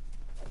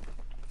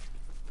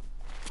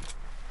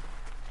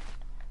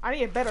 I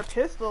need a better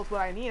pistol is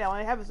what I need. All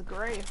I have is a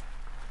gray.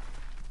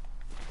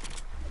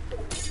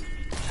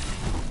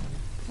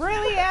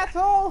 Really,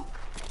 asshole?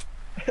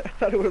 I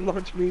thought it would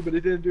launch me, but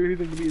it didn't do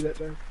anything to me that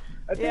time.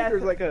 I think Yeah,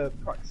 there's like a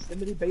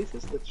proximity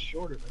basis that's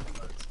shorter than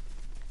ours.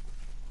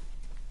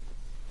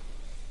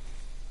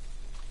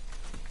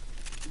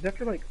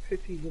 After like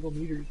 15 little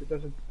meters, it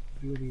doesn't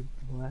do any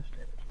blast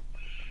damage.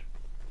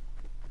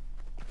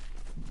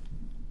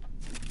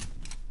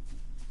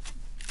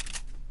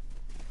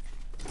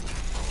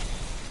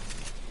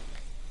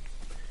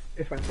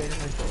 If I say it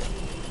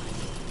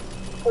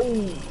myself.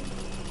 Oh!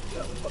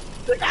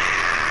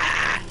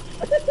 Ah!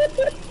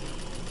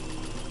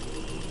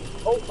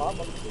 Oh,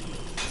 mama.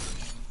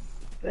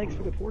 Thanks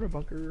for the porta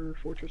bunker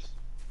fortress.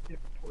 Yep,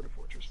 porta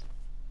fortress.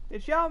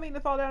 Did y'all mean to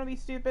fall down and be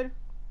stupid?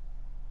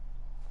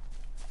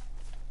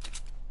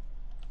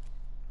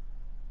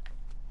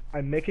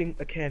 I'm making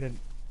a cannon.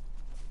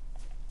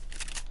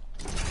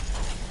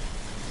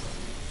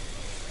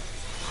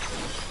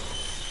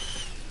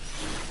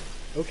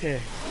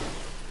 Okay.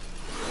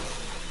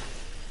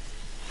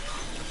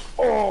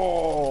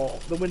 Oh,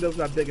 the window's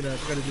not big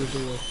enough. I gotta do a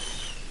door.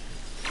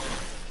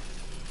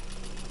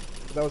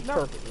 But that was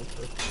perfect. That was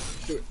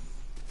perfect. Do it.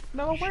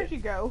 No, where'd you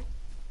go?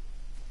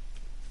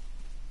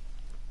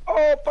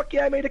 Oh, fuck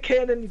yeah, I made a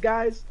cannon,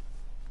 guys.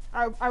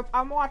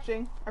 I'm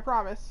watching. I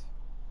promise.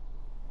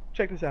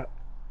 Check this out.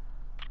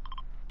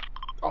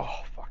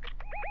 Oh, fuck.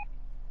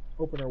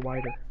 Open her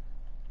wider.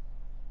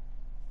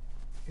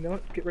 You know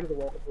what? Get rid of the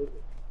wall completely.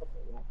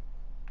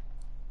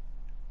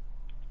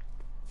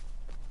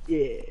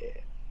 Yeah.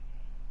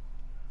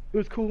 It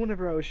was cool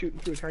whenever I was shooting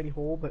through a tiny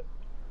hole, but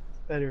it's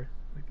better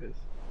like this.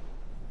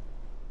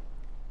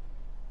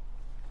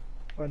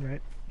 Fun,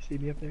 right? You see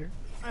me up there?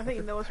 I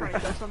think Noah's trying to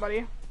kill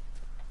somebody.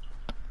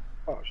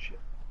 Oh shit.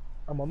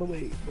 I'm on the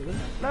way, brother.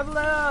 Level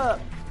up!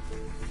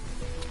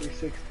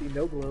 360,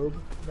 no globe. You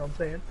know what I'm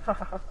saying?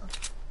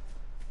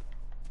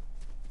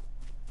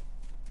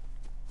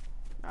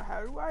 Now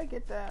how do I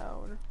get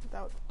down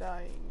without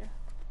dying?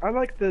 I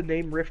like the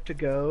name Rift to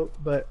Go,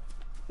 but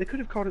they could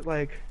have called it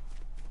like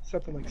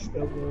something like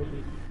Snow Globe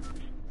or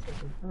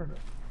something. I don't know.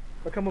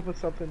 If I come up with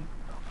something,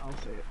 I'll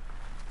say it.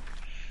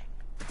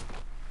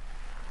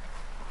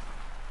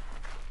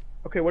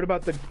 Okay, what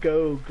about the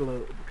Go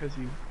Globe? Because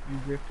you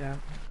ripped out.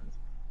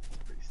 That's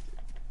pretty stupid.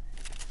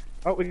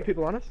 Oh, we get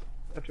people on us?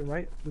 Left and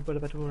right.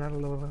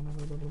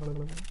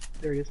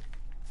 There he is.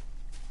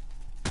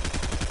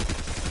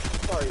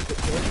 Sorry, but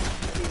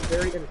being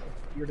very innocent.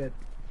 You're dead.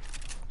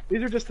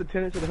 These are just the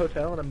tenants of the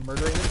hotel, and I'm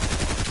murdering them.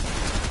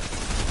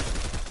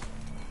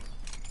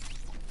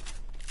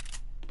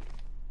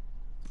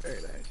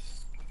 Very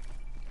nice.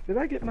 Did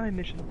I get my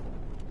mission?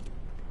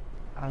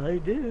 I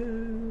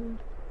did.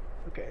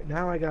 Okay,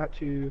 now I got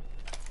to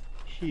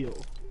heal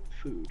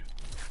food.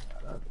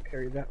 I don't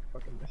carry that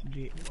fucking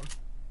SMG anymore.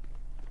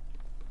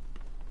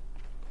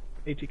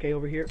 ATK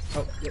over here.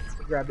 Oh, yep,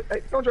 grabbed it.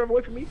 Hey, don't drive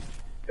away from me.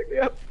 Pick me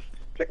up.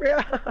 Pick me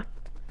up.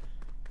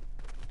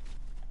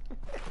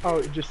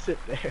 Oh, just sit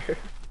there.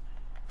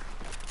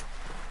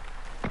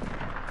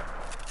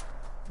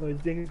 Oh, he's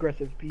being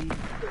aggressive. Be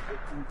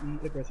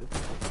aggressive.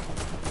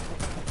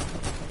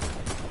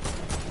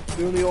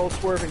 Doing the old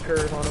swerving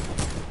curve on him.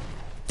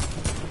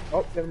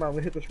 Oh, never mind.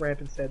 We hit this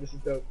ramp instead. This is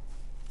dope.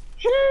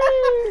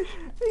 You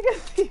can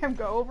see him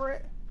go over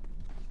it.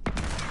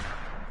 Come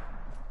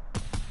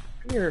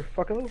here,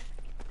 fucko.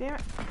 Damn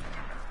it.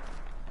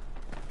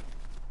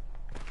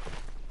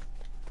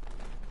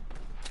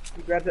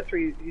 He grabs that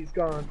tree. He's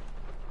gone.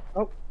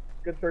 Oh,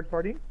 good third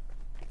party.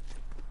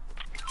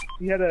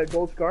 He had a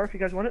gold scarf. You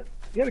guys want it?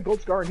 He had a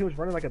gold scar and he was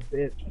running like a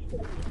bitch.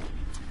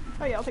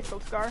 Oh yeah, I'll take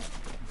Gold Scar.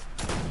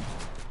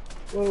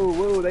 Whoa,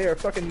 whoa, they are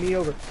fucking me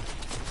over.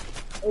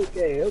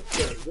 Okay,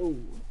 okay. Whoa.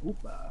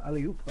 Oopa,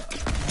 alley oopa.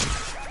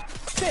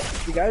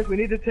 Shit! You guys, we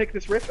need to take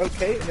this rift.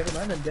 Okay, never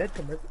mind, I'm dead.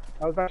 Come rift.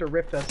 I was about to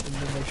rift us and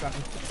then they shot me.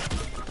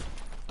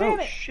 Damn Oh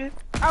it. shit.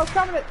 I was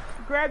coming to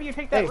grab you and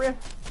take that Hey.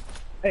 rift.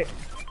 Hey,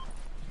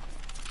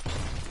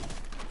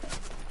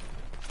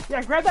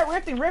 Yeah, grab that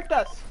rift and rift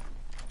us.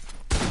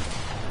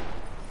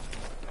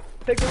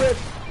 take the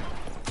rift.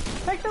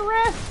 Take the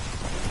rift!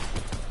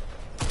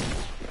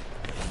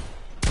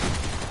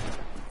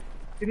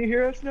 Can you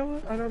hear us,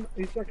 Noah? I don't.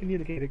 He's not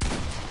communicating.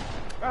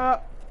 I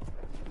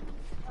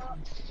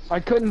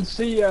couldn't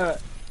see the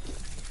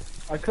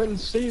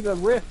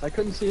rift. I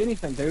couldn't see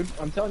anything, dude.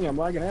 I'm telling you, I'm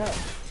lagging out.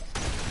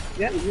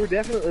 Yeah, you were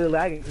definitely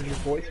lagging because your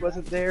voice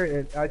wasn't there,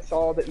 and I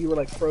saw that you were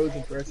like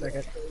frozen for a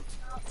second.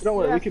 But don't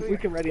worry, Yeah, we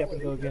can ready up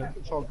and go again.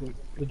 It's all good.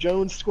 The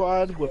Jones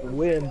squad will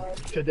win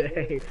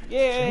today.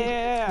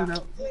 Yeah! You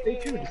know, stay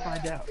tuned to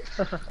find out.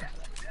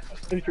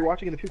 And if you're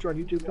watching in the future on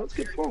YouTube, don't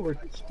skip forward.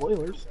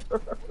 Spoilers.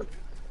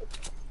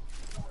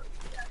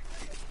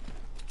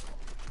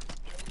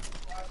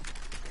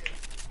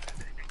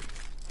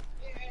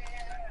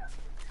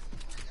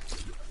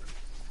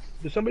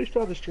 Does somebody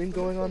still have the stream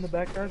going on in the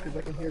background? Because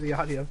I can hear the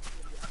audio.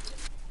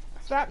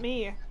 It's not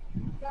me.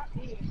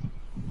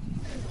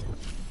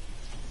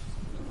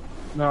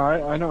 No,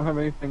 I don't have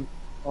anything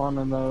on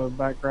in the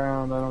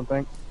background, I don't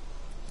think.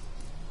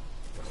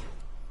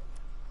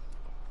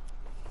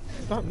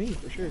 It's not me,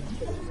 for sure.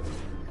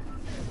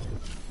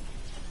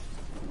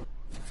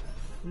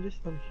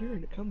 I'm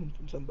hearing it coming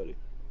from somebody.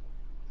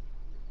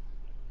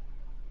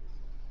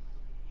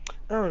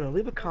 I don't know,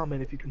 leave a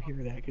comment if you can hear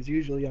that, because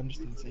usually I'm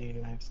just insane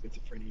and I have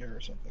schizophrenia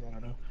or something, I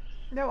don't know.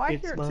 No, I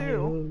It's hear it my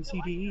too.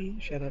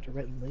 OCD. Shout out to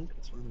Rhett and Link,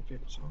 that's one of my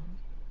favorite songs.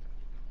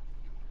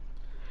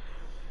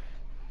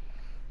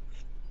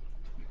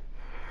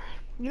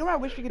 You know what I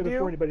wish we could So before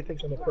do? anybody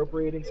thinks I'm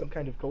appropriating some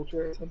kind of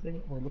culture or something,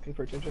 or looking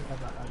for attention,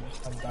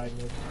 I'm dying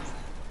with.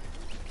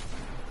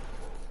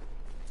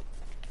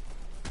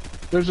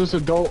 There's this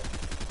adult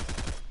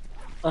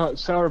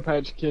Sour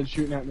Patch Kid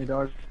shooting at me,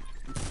 dog.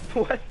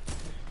 What?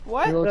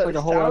 What? He looks like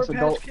a whole Sour ass Patch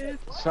adult Kid?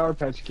 Sour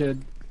Patch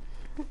Kid.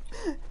 Oh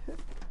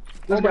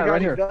This my guy God,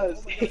 right he here.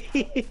 does.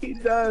 He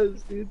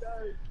does, dude.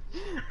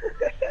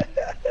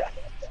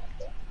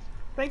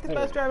 Thank the Hey.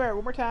 bus driver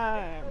one more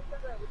time.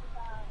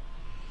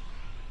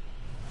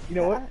 You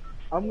know what?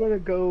 I'm gonna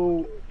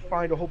go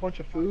find a whole bunch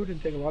of food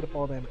and take a lot of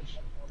fall damage.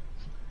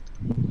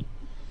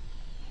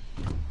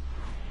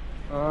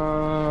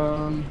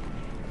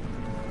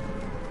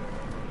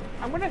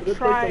 I'm gonna Good place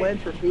try to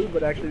land for food,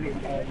 but actually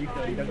retail. You guys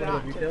want to go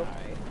not to retail? die.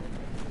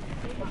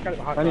 That's kind of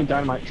a hot I need topic.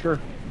 dynamite, sure.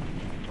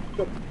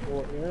 Well,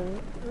 yeah,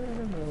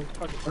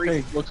 fucking Okay,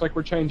 greasy. looks like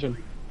we're changing.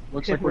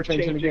 Looks like we're We're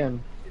changing changing.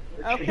 again.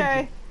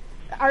 Okay.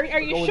 Are We're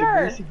you going to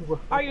sure? greasy world.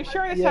 Are you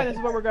sure this Yeah. time this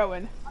is where we're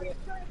going?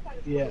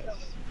 Yes.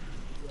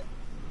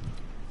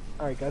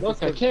 Alright, guys.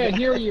 Look, I let's go. can't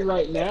hear you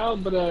right now,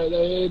 but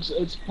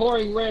it's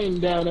pouring rain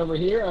down over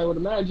here. I would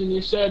imagine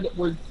you said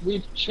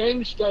we've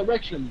changed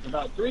directions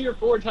about 3 or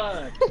 4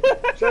 times.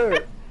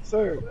 Sir,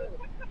 sir,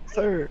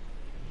 sir,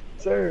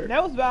 sir.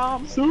 Nose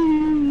bomb.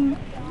 Sir.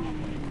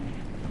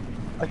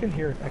 I can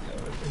hear an echo.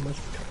 It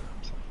must be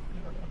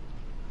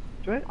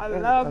coming I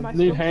love my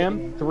Need sweet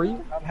ham? tea. 3?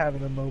 I'm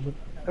having a moment.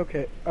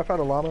 Okay, I found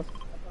a llama.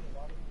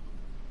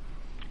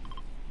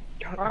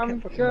 God, I I'm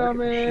can't fucking look at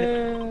this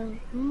shit.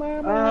 coming.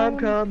 Mama. I'm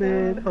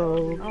coming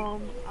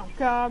home. I'm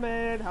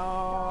coming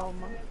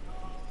home.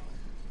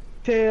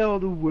 Tell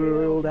the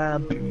world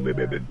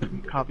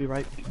I'm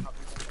copyright.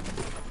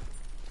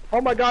 Oh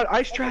my God,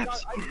 ice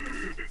traps!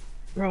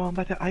 Bro, I'm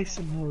about to ice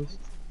some those.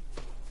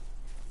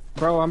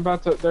 Bro, I'm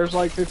about to. There's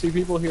like 50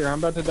 people here. I'm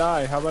about to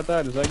die. How about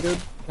that? Is that good?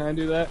 Can I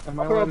do that? Am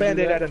I I'll throw a allowed to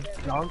do band-aid that? at him.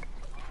 Yonk.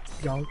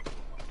 Yonk.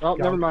 Oh,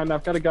 Yeah. never mind.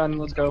 I've got a gun.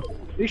 Let's go.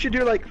 You should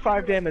do like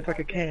 5 damage like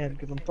a can,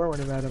 because I'm throwing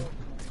it at him.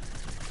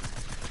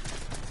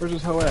 Where's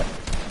this hoe at?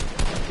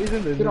 He's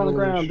in the Get on the middle of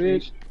ground,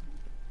 street. bitch.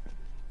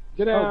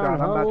 Get Oh down, God,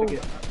 I'm about hoe. to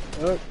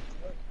get...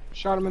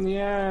 Shot him in the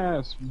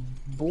ass.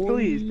 Boy.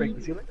 Please break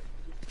the ceiling.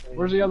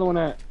 Where's the other one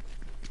at?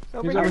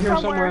 So He's over here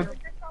somewhere.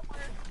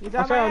 He's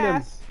I on my found him.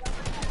 ass.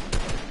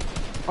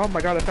 Oh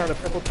my God, I found a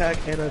purple tag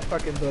and a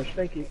fucking bush.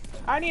 Thank you.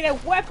 I need a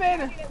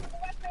weapon.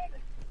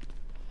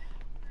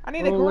 I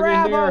need to Oh, look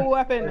grab in a here. Let me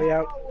weapon.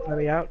 out. Let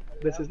me out.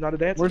 This is not a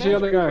dance. Where's the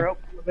other Begging guy? for help.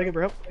 Begging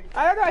for help.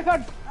 I don't know. I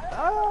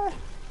found.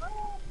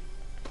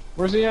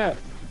 Where's he at?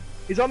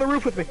 He's on the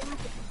roof with me.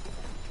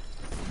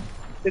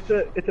 It's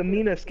a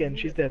Mina skin.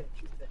 She's dead.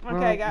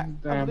 Okay, I got a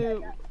Damn.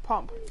 blue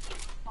pump.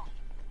 I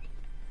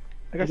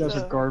You got guys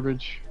some. are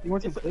garbage. You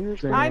want some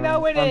cleaners? Damn. I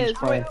know it I'm is.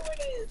 just Wait, playing.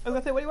 I was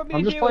gonna say, what do you want me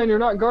I'm to just do? playing. You're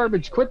not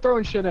garbage. Quit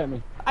throwing shit at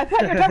me. I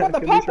thought you were talking about the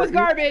Can pump we was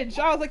start garbage.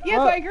 I was like, yes,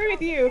 What? I agree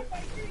with you.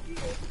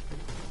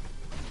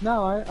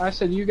 No, I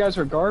said you guys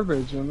are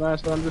garbage, and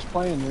that's what I'm just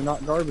playing. You're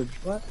not garbage.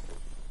 What?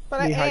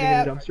 But Me I hiding in a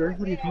am. dumpster?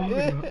 What are you talking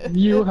about?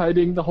 You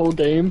hiding the whole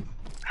game?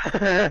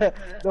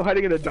 No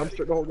hiding in a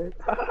dumpster the whole day.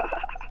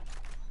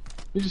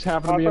 You just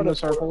happen Oh, to I be in found the a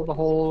circle the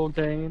whole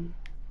game.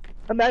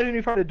 Imagine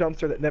you find a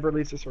dumpster that never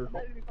leaves the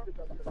circle.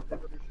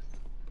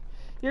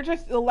 You're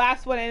just the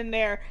last one in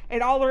there,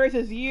 and all there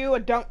is you, or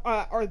them,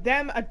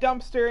 a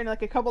dumpster, and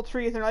like a couple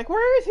trees, and they're like,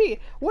 where is he?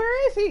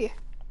 Where is he?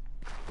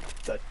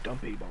 The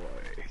dumpy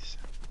boys.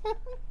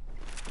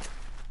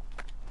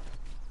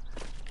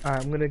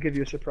 Alright, I'm gonna give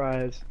you a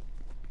surprise.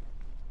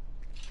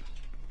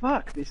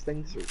 Fuck, these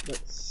things are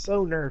that's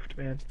so nerfed,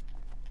 man.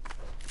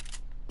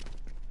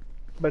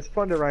 But it's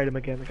fun to ride them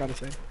again, I gotta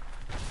say.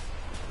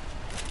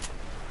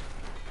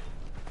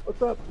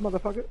 What's up,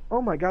 motherfucker?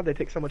 Oh my God, they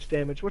take so much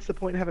damage. What's the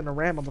point in having a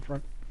ram on the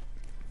front?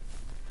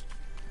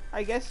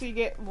 I guess you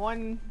get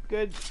one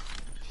good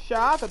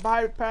shot, but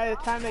by the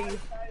time that you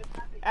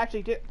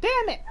actually do,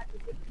 damn it!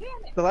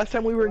 The last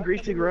time we were in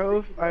Greasy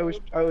Grove, I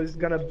was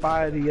gonna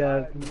buy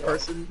the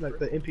person, like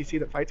the NPC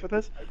that fights with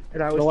us,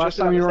 and I was The last just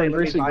about time you to were say, in "Let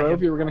me Greasy buy Grove,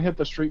 him." you were gonna hit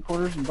the street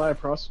corners and buy a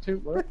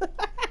prostitute. What?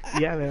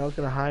 Yeah, man, I was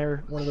gonna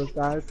hire one of those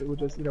guys that would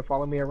just,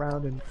 follow me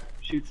around and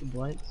shoot some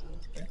blanks.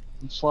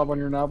 And slob on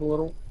your knob a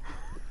little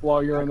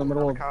while you're in the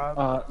middle of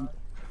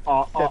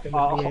Step into the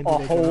end a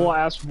of the whole job.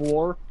 ass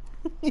war.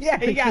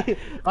 Yeah, you got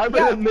I'm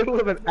Yeah. in the middle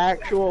of an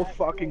actual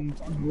fucking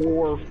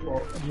war.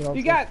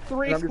 you got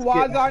 3 And I'm just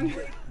squads on.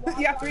 getting-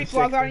 You got 3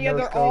 squads on you. no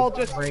They're all scope,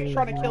 just range,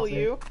 trying to you know kill what I'm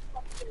you.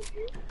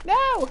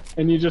 No.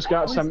 And you just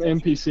got some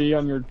NPC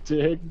on your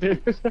dick,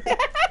 dude.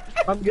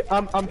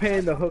 I'm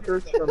paying the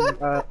hookers from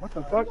what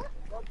the fuck?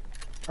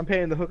 I'm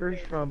paying the hookers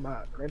from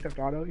Grand Theft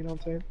Auto. You know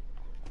what I'm saying?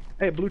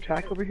 Hey, blue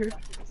tack over here.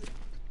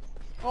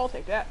 I'll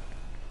take that.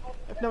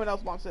 If no one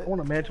else wants it. I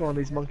want to mantle on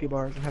these monkey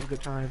bars and have a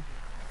good time.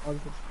 Oh,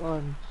 this is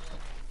fun.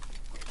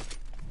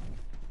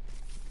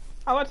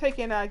 I want to take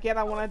and get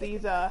on one of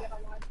these.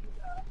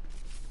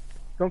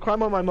 Don't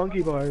climb on my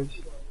monkey bars.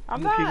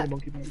 I'm the king of not. the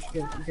monkey bars.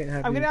 You can't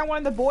have I'm these. getting on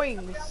one of the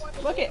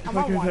boings. Look it, I'm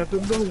I on can one. have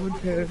them. No one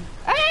can.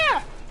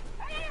 Ah!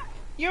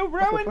 You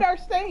ruined fuck? our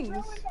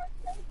things.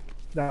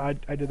 No,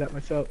 I did that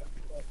myself.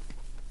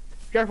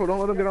 Careful! Don't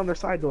let them get on their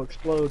side. They'll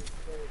explode.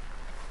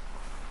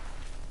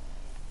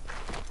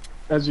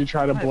 As you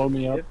try to blow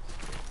me up.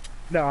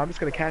 No, I'm just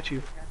gonna catch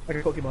you like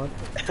a Pokemon.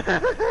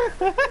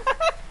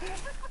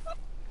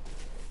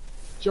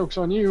 Joke's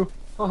on you.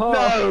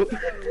 No!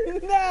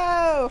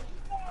 No!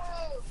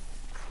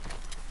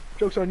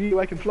 Joke's on you,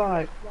 I can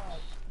fly.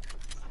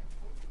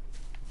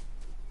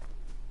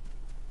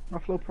 My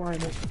flow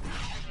primal.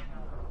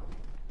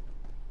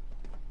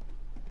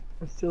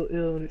 I'm still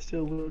ill and it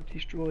still will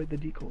destroy the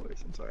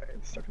decoys. I'm sorry,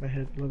 it's stuck in my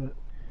head. Love it.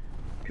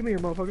 Come here,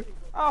 motherfucker.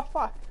 Oh,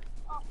 fuck.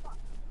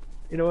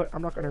 You know what?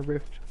 I'm not gonna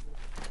rift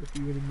with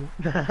you anymore.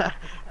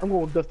 I'm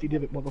going Dusty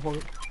Divot,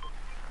 motherfucker.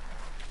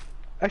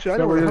 Actually, I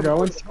know where you're the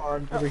going? hoverboard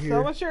spawn Oh, over here.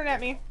 someone's shooting at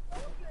me.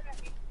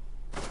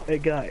 Hey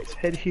guys,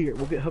 head here.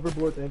 We'll get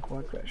hoverboards and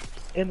quad crashers.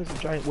 And there's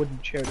a giant wooden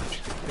chair that you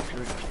can take a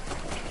picture of.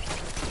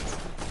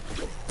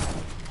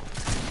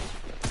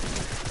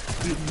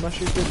 Eating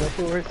mushrooms in the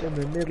forest in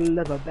the middle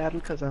of a battle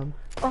cause I'm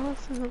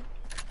awesome.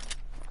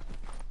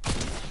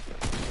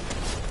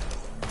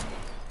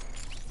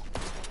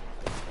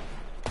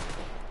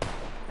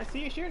 I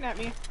see you shooting at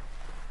me.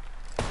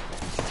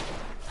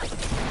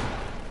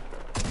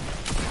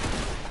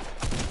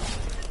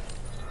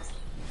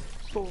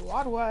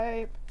 Squad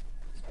wipe.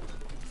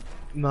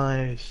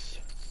 Nice.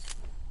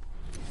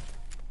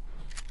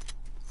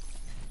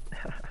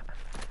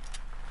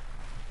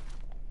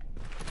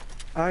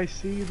 I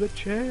see the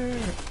chair.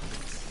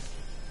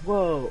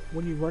 Whoa,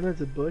 when you run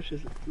as a bush,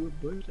 is it through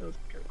a bush? That was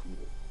kind of cool.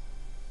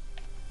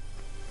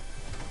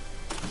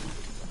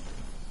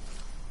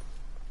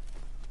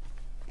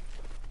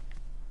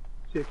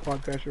 See a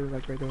quad crasher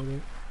like right over there.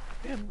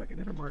 Damn, like an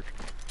inner mark.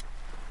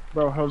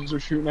 Bro, how's are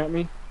shooting at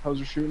me?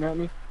 How's are shooting at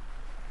me?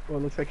 Well,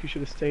 it looks like you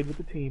should have stayed with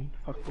the team.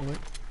 Fuck boy. There's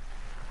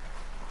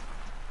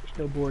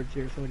no boards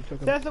here, somebody took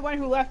them. That's the one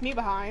who left me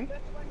behind.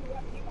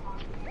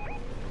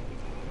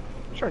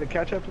 I'm trying to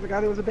catch up to the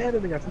guy that was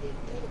abandoning us.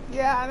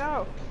 Yeah, I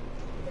know.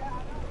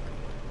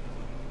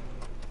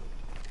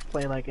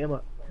 Playing like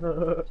Emma.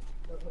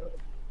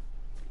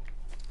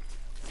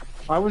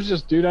 I was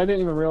just, dude, I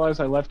didn't even realize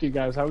I left you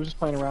guys. I was just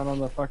playing around on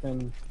the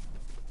fucking...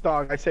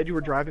 Dog, I said you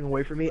were driving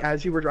away from me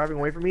as you were driving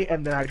away from me,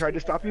 and then I tried to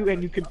stop you,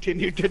 and you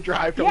continued to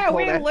drive. Don't Yeah, pull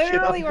we that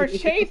literally shit on were me.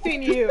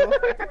 chasing you.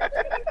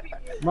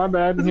 My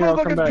bad, This here, I'll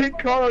come motherfucking back. pink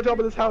car on top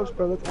of this house,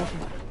 bro. That's awesome.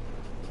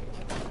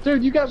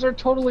 Dude, you guys are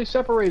totally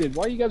separated.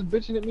 Why are you guys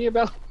bitching at me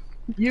about...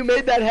 You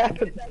made that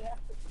happen.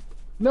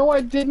 No,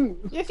 I didn't.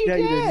 Yes, you Yeah,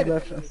 did. you did. You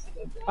left us.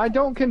 I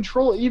don't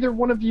control either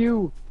one of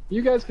you.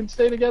 You guys can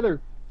stay together.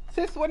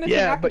 Sis, when does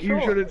Yeah, not but you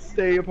control? shouldn't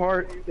stay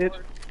apart. It.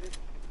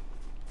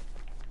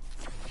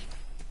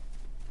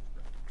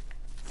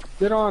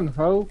 Get on,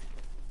 ho.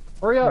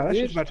 Hurry No, up, that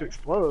shit's bitch. about to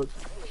explode.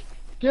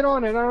 Get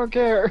on it, I don't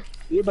care.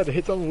 You're about to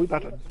hit something. We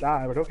about to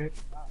die, but okay.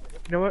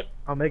 You know what?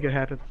 I'll make it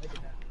happen.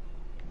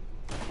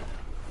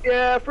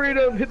 Yeah,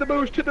 freedom! Hit the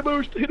boost! Hit the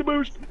boost! Hit the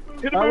boost!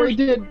 Hit the I already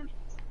boost! did.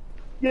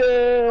 Yeah!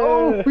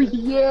 Oh,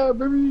 yeah,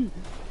 baby.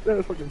 That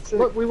was fucking sick.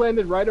 Look, we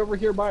landed right over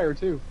here by her,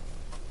 too.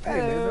 Hey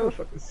man, that was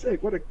fucking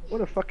sick. What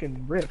a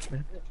fucking riff,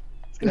 man.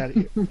 Let's get out of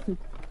here.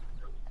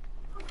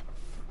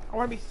 I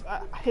want to be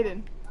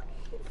hidden.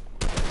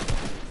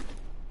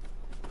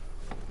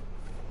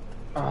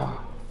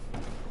 Ah.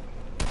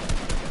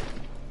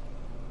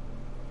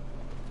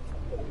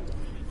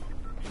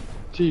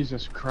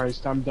 Jesus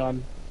Christ, I'm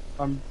done.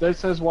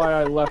 This is why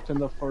I left in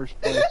the first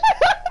place.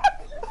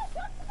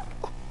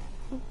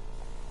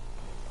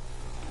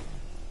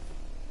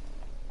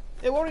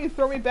 It won't even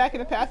throw me back in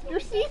the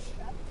passenger seat.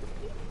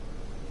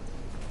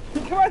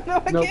 Come on, no,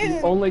 No, again. you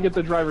only get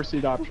the driver's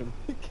seat option.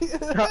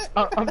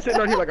 I'm sitting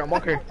right here like I'm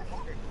okay.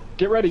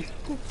 Get ready.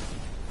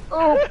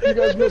 Oh, you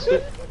guys missed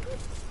it.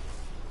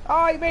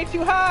 Oh, you made it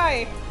too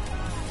high.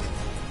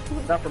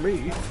 Not for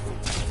me.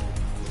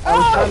 I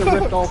was trying to Oh!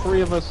 rift all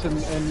three of us,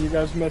 and you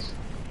guys missed.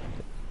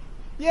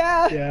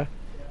 Yeah. Yeah.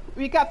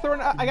 We got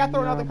thrown. I got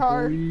thrown out of the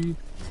car. Alright,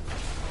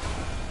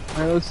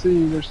 let's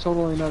see. There's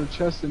totally not a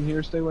chest in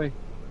here. Stay away.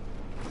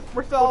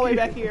 We're still all the way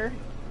back here.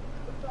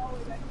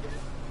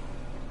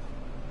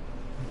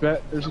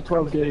 Bet there's a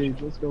 12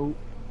 gauge. Let's go.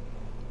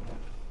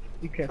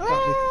 You can't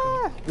stop me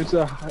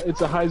from Ah!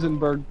 It's a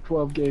Heisenberg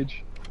 12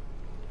 gauge.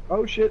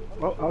 Oh shit.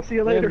 Well, I'll see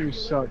you Damn, later. you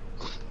suck.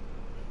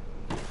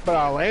 But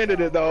I landed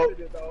it though.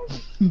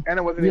 And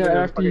it wasn't Yeah, even in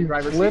the after fucking you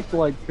driver's seat. flipped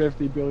like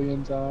 50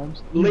 billion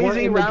times. You weren't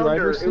Lazy in the Rounder.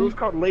 driver's It was seat?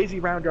 called Lazy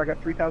Rounder. I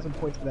got 3,000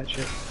 points for that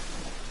shit.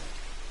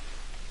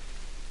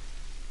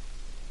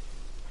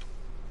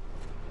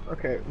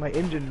 Okay, my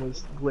engine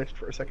was glitched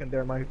for a second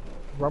there. My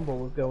rumble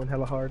was going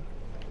hella hard.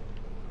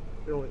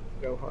 It only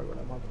go hard when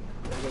I'm on.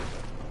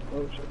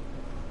 Oh shit.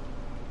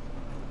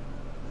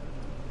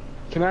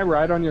 Can I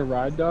ride on your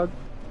ride, dog?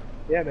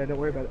 Yeah, man, don't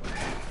worry about it.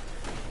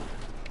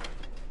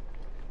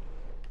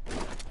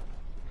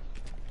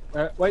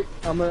 Wait,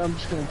 I'm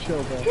just gonna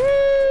chill, bro.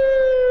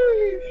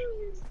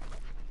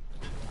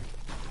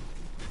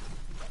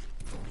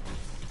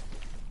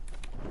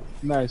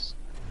 Nice.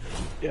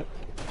 Yep.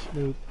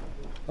 Smooth.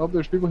 Oh,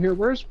 there's people here.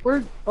 Where?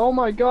 Oh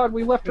my God,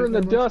 we left her in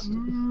the dust.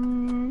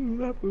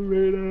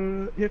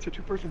 Operator. Yeah, it's a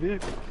two-person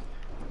vehicle.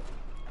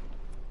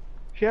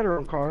 She had her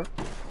own car.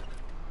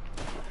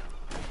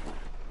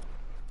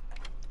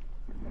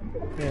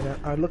 Man,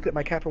 I looked at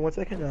my cap for 1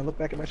 second, and I looked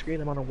back at my screen.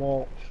 I'm on a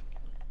wall.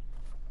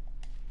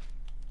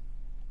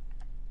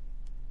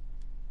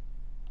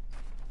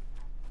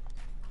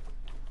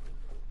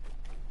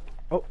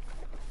 Oh.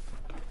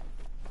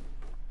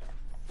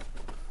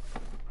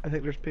 I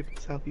think there's people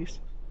southeast.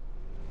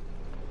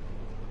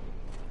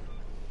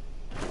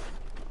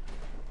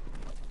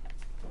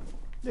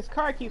 This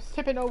car keeps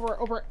tipping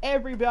over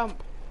every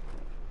bump.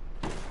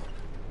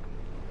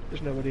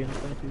 There's nobody in the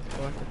southeast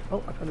block.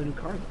 Oh, I found a new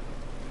car.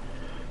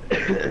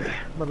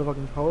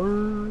 Motherfucking car,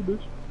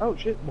 bitch. Oh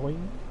shit,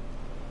 boing.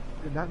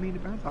 Did not mean to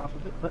bounce off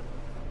of it, but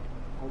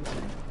all the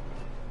same.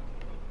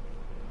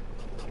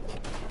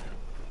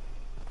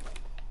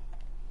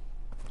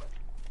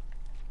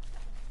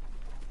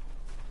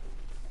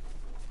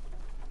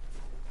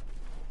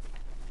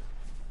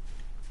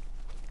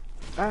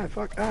 Ah,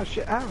 fuck, ah,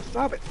 shit, ow,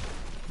 stop it!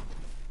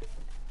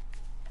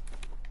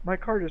 My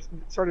car just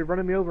started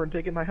running me over and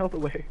taking my health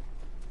away.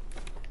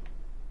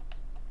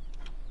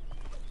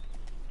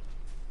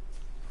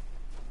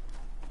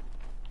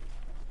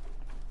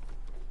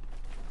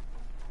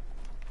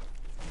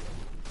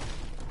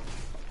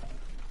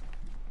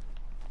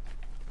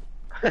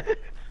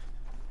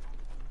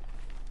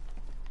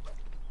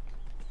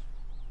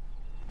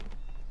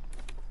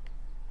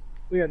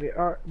 We got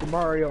the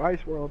Mario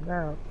Ice World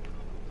now.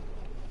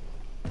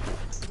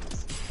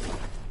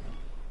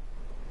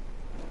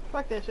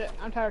 Fuck this shit.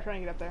 I'm tired of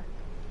trying to get up there.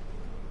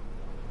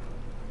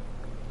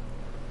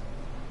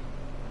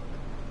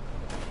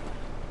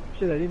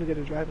 Shit, I didn't even get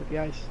to drive with the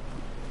ice.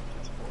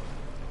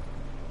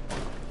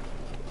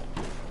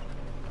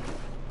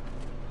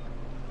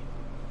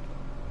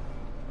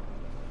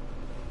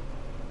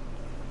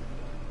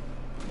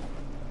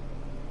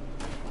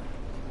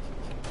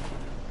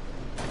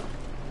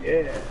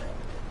 Yeah.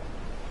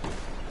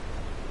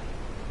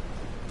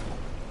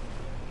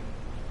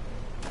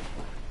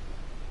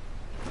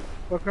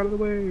 Fuck out of the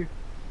way.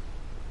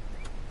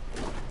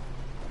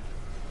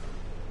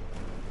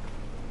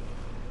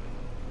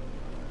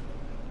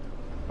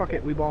 Fuck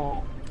it, we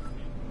ball.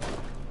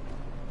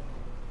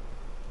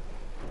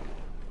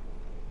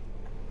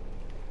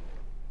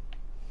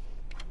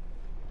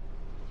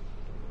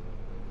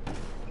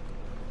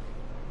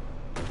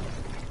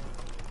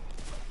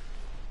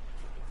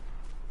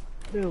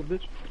 No,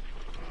 bitch.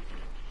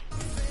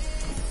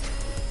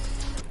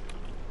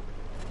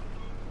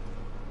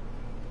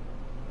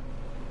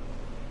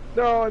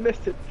 No, I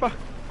missed it. Fuck.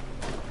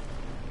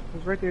 It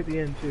was right there at the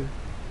end, too.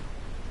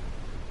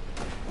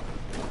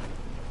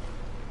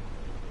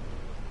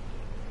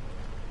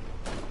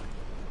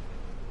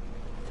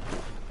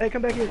 Hey,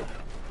 come back here.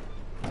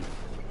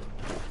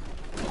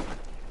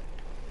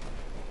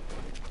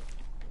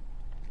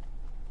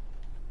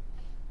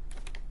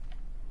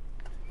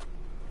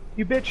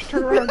 You bitch,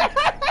 turn around.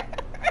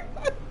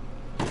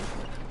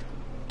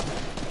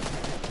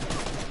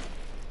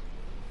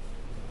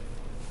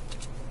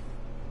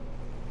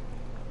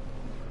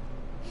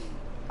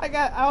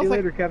 I See was you like,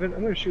 later, Kevin.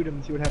 I'm gonna shoot him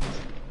and see what happens.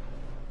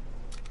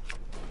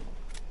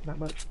 Not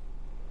much.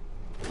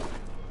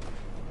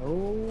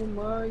 Oh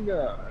my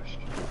gosh.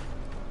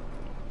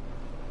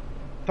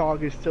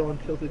 Dog is still in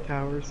Tilted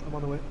Towers. I'm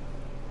on the way.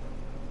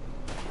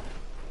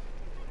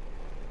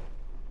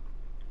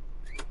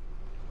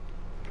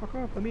 Fuck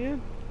off, let me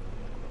in.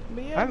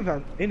 I haven't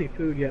found any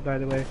food yet, by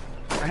the way.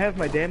 I have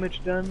my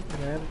damage done,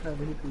 and I haven't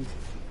found any food.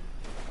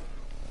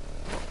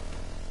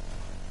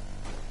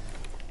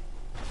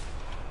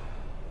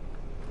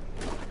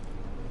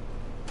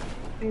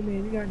 Hey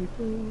man, you got any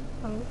food?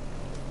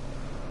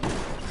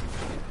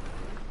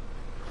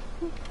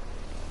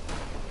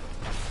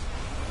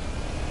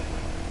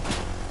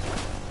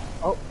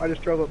 Oh, I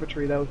just drove up a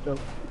tree. That was dope.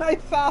 I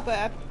saw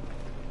that.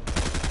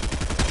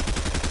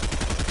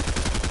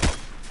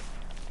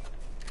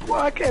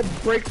 Well, I can't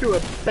break through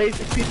a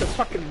basic piece of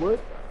fucking wood.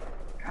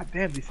 God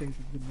damn, these things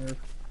have been nerfed.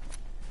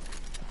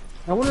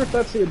 I wonder if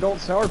that's the adult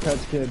Sour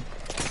Patch Kid.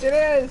 It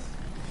is.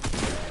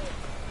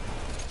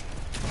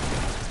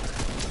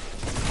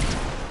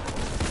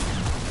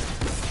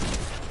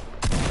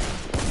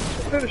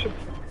 Finish him.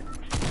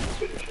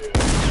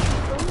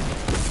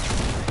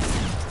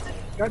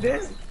 God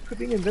damn, quit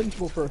being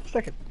invincible for a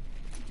second.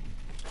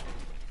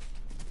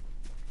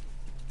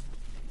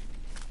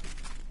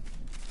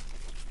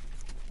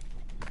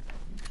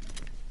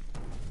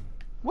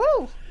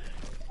 Woo!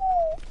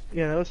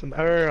 Yeah, that was some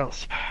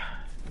Earls.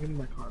 Give me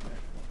my car back.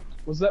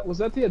 Was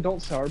that the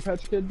adult Sour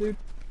Patch Kid, dude?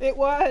 It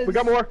was. We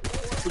got more!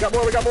 We got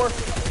more, we got more!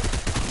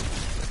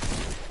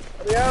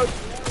 Let me out!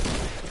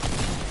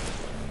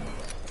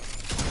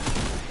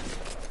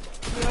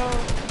 No.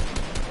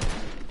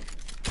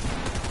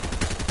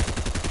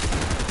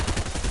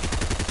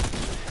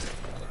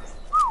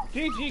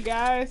 GG,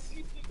 guys.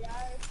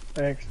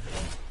 Thanks.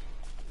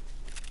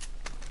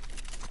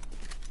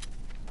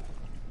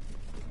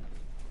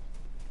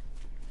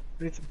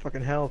 I need some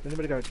fucking health.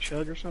 Anybody got a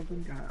chug or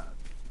something? God.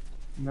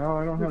 No,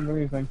 I don't have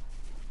anything.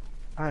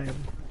 I'm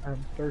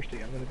thirsty.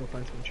 I'm gonna go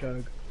find some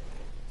chug.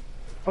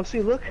 Oh,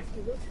 see, look!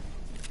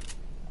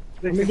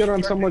 Let me get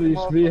on somebody's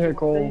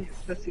vehicle.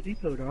 That's the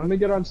depot, dog. Let me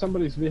get on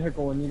somebody's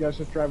vehicle and you guys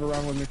just drive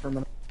around with me for a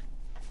minute.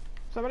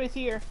 Somebody's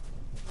here.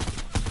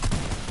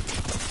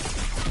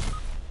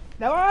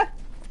 Noah?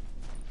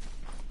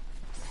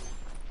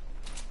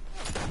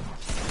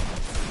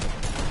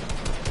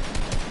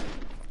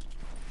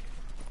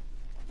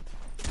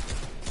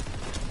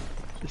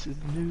 This is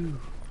new.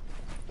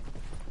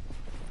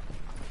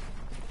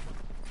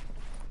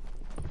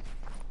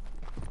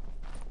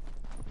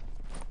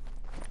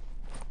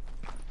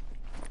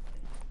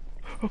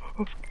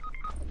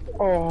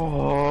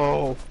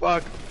 Oh,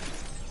 fuck.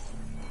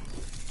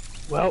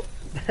 Well,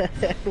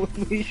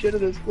 we should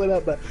have split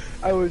up, but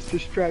I was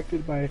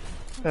distracted by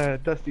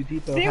Dusty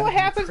Depot. See what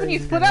happens when you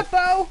split up,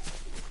 Bo?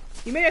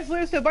 You made us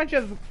lose to a bunch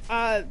of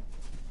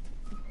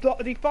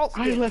default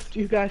skins. I left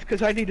you guys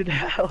because I needed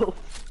help.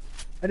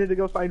 I need to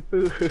go find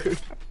food.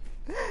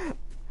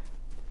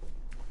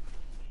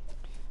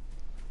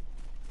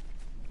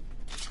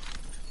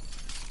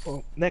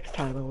 Well, next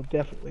time I will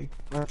definitely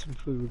find some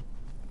food.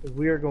 Because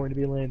we are going to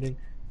be landing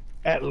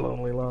at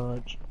Lonely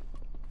Lodge.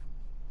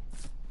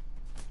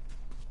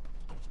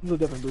 We'll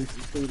definitely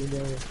some food in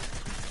there.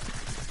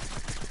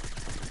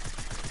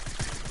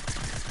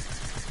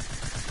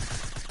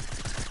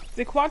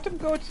 Did Quantum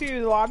go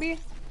to the lobby?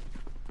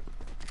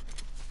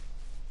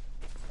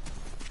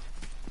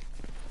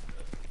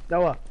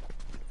 Noah.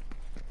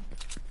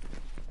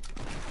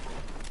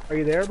 Are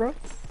you there, bro?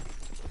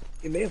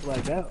 You may have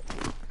lagged out.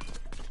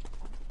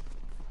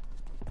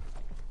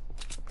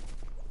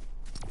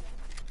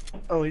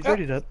 Oh, he's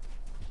already up.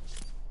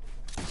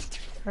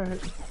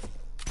 Alright.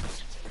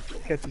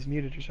 Guess he's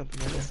muted or something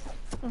right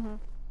now.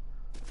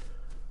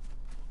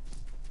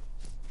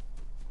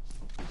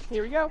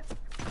 Here we go.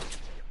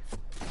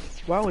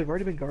 Wow, we've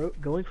already been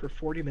going for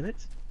 40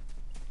 minutes?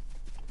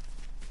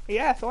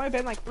 Yeah, it's only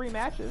been like 3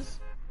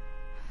 matches.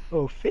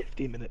 Oh,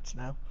 50 minutes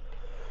now.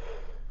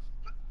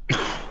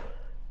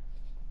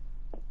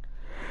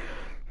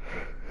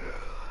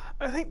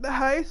 I think the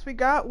highest we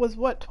got was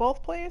what,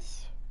 12th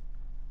place?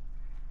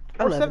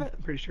 11th,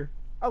 I'm pretty sure.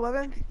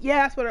 11th? Yeah,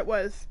 that's what it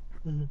was.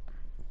 Mm-hmm.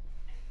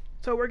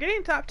 So we're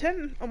getting top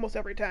 10 almost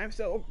every time,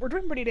 so we're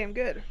doing pretty damn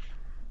good.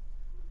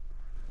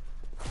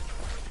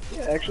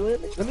 Yeah, actually,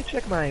 let me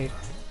check my...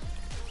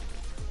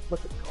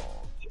 What's it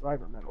called?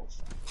 Survivor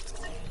medals.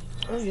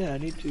 Oh yeah, I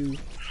need to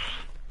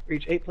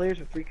reach 8 players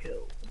with 3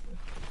 kills.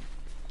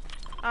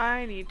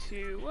 I need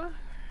to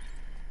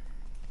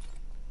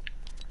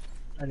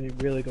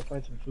really go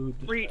find some food.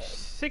 reach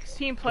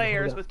 16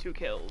 players with 2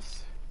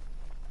 kills.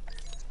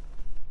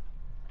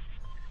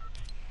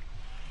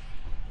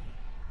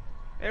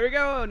 There we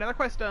go, another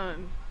quest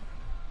done.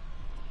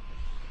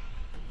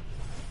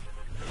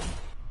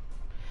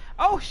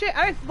 Oh shit,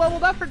 I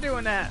leveled up for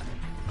doing that.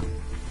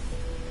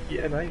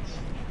 Yeah, nice.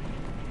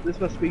 This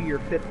must be your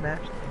 5th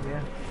match,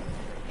 yeah.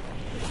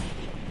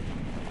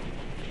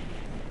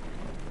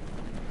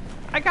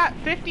 I got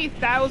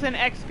 50,000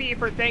 XP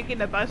for thanking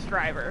the bus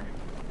driver.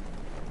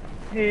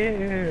 Hell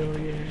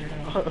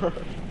yeah.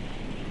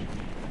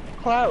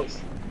 Klaus,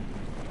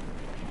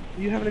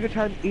 are you having a good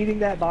time eating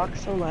that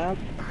box so loud?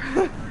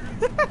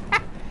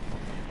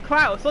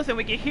 Klaus, listen,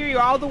 we can hear you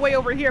all the way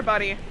over here,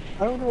 buddy.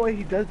 I don't know why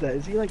he does that.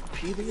 Is he like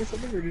teething or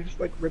something, or is he just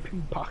like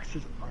ripping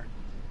boxes apart?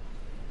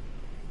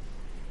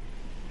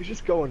 He's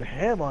just going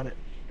ham on it.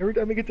 Every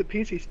time he gets a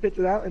piece, he spits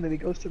it out, and then he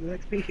goes to the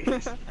next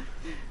piece.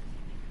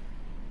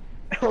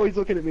 Oh, he's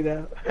looking at me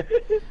now.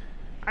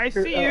 I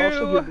Here, see I'll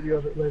show you a you. video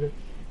of it later.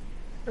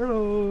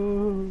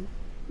 Hello.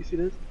 You see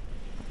this?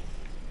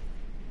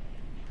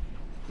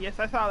 Yes,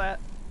 I saw that.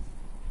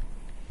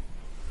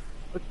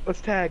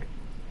 Let's tag.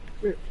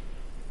 Here.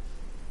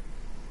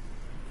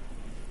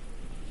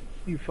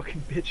 You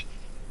fucking bitch.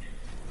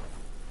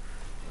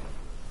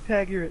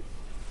 Tag, you're it.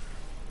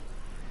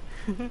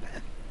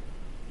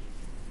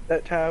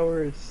 That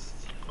tower is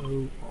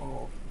so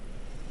tall.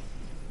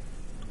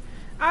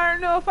 I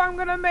don't know if I'm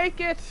gonna make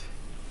it.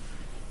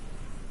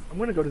 I'm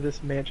gonna go to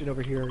this mansion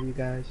over here, you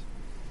guys.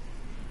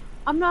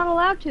 I'm not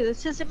allowed to.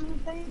 This isn't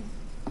my thing.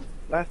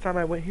 Last time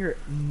I went here,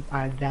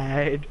 I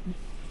died.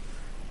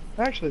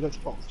 Actually, that's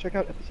false. Check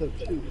out episode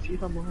 2 to see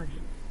if I'm lying.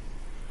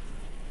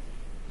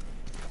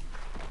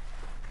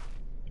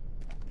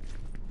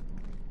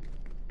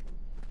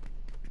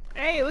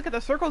 Hey, look at the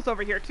circles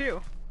over here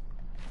too.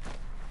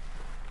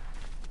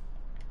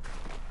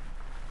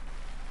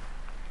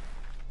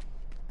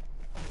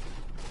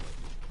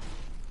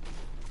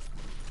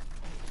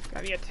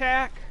 Got the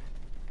attack.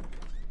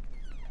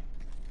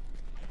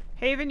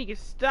 Haven, you can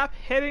stop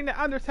hitting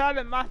the underside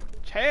of my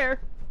chair.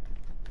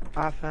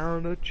 I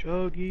found a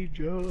chuggy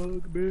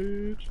jug,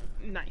 bitch.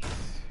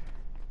 Nice.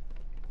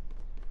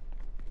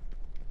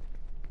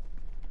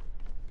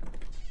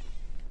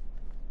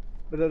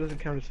 But that doesn't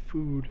count as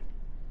food.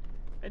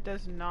 It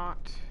does not.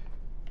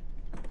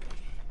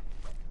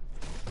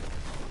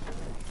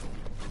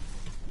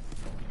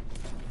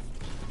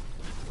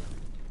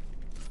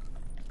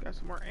 Got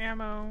some more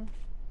ammo.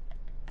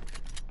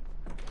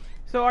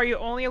 So are you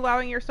only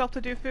allowing yourself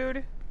to do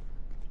food?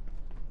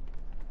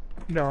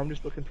 No, I'm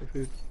just looking for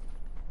food.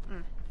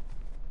 Mm.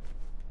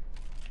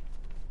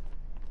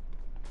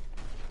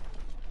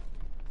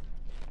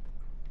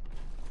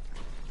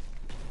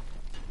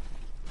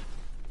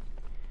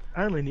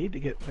 I only need to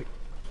get like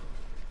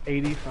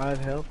 85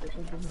 health or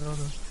something. I don't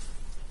know.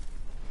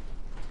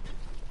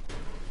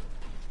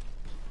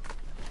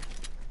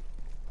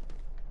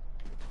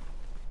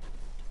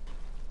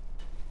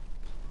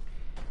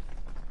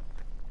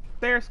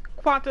 There's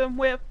quantum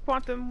whip,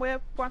 quantum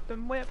whip,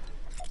 quantum whip.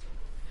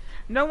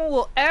 No one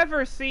will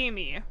ever see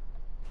me.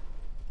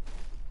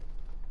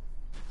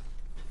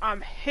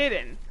 I'm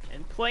hidden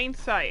in plain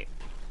sight.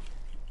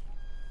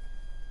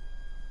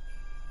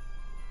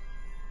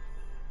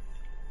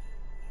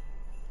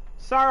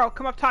 Sorrow,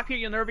 come up top here,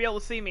 you'll never be able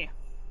to see me.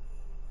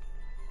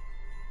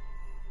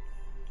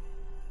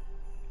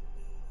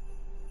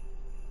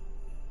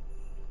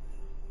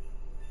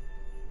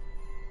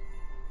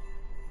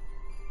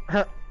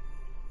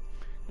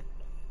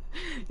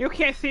 You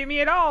can't see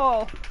me at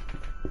all.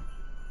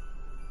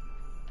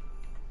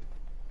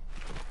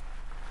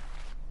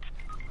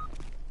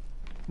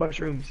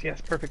 Mushrooms, yes,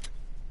 perfect.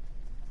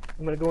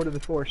 I'm gonna go into the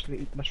forest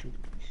and eat mushrooms.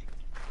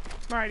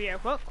 Smart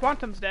idea. Well,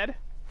 Quantum's dead.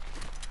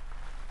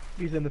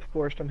 He's in the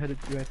forest I'm headed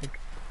to, I think.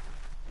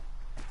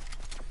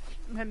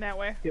 I'm heading that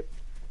way. Yep.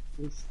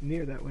 It's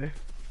near that way.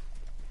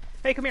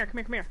 Hey, come here, come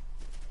here, come here.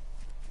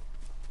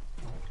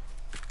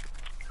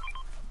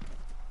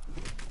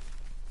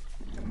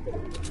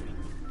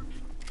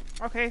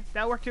 Okay,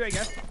 that'll work too, I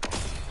guess.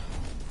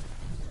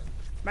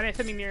 But I didn't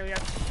send me nearly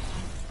yet.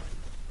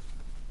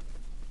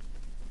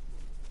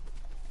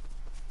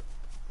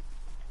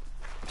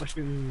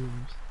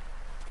 Mushrooms.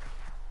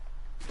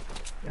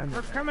 Yum, We're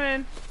yum, coming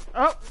in.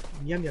 Oh!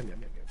 yum, yum,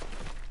 yum, yum, yum.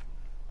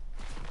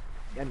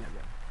 Yum, yum,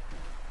 yum.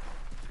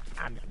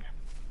 Yum, yum, yum.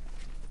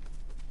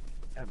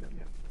 Yum, yum,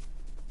 yum.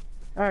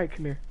 Alright,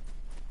 come here.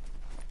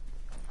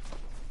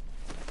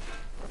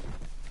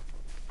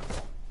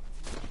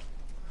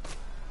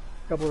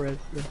 Couple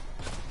reds. Yeah.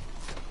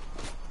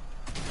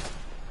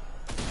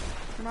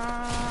 Come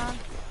on.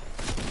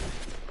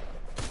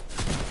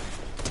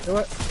 You know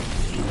what?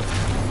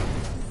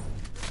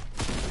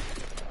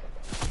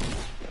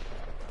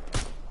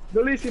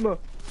 Bellissimo!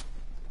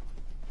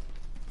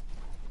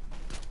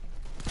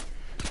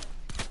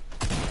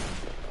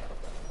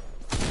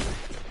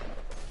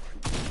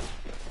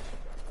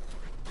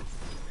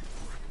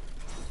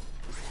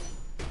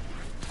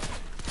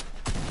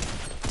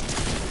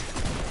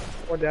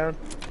 One down.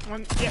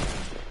 One, yeah.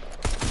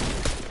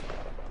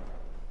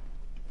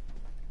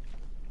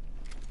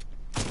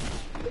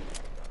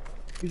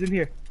 He's in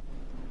here.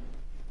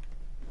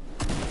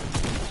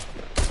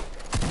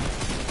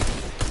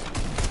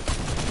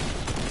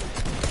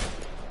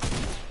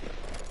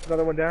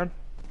 Another one down.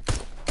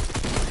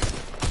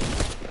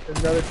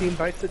 Another team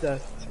bites the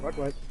dust. What?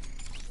 What?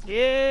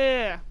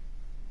 Yeah!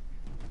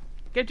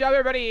 Good job,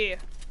 everybody!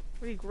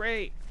 Pretty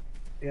great.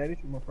 Yeah, I need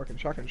some more fucking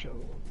shotgun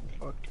shells.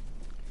 Fuck.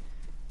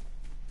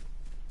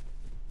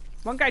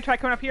 One guy tried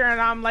coming up here and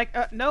I'm like,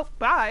 nope,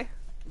 bye.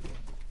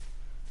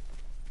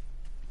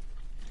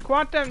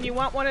 Quantum, you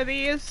want one of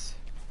these?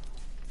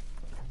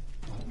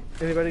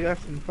 Anybody got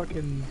some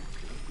fucking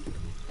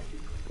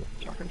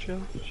shotgun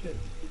shells? Shit.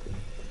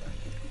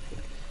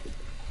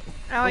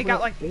 I only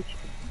got Open like, up, bitch.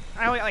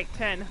 I only got like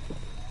 10.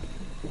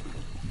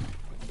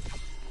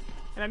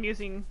 And I'm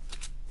using,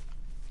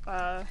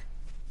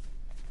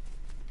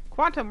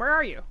 Quantum, where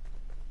are you?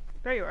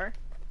 There you are.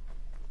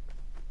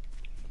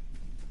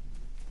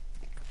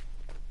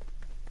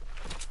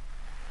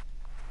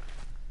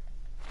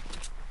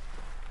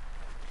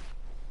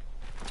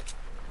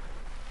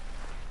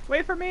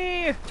 Wait for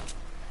me!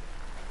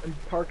 I'm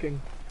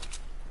parking.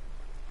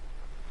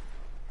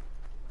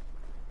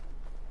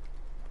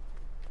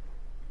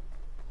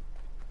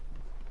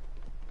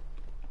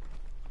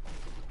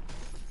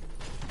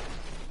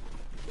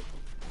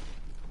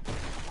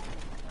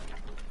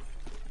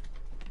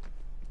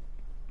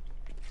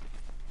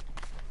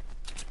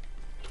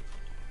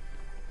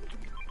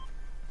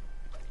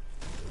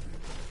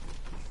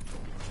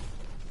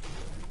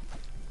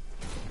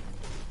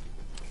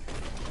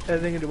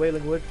 Heading into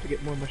Wailing Woods to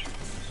get more mushrooms.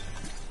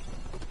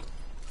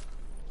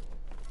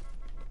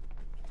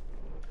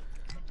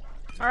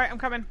 Alright, I'm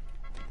coming.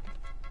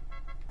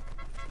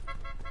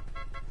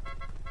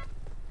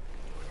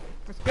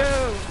 Let's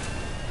go!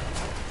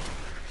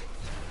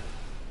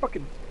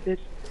 Fucking bitch.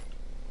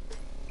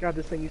 God,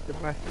 this thing used to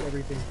blast through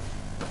everything.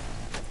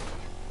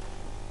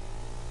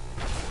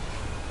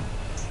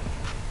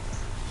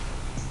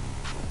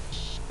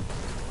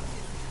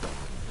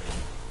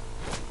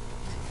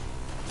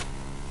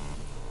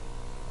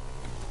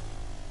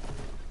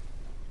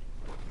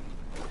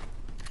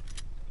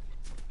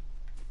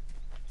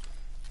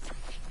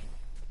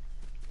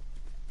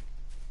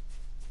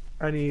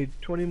 I need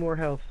 20 more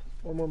health.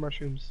 4 more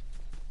mushrooms.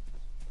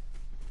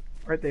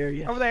 Right there,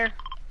 yes. Over there.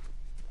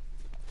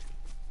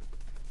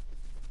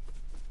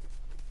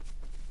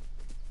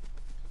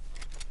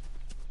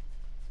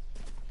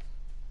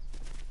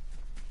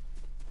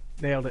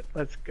 Nailed it.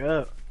 Let's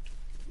go.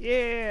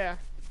 Yeah!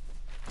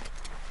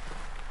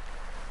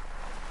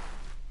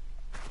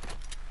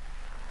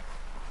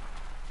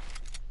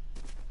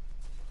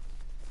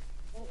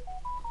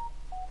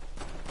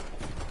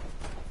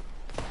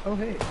 Oh,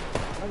 hey.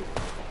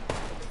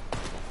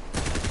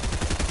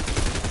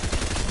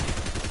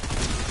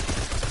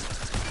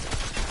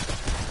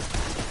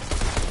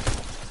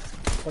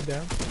 One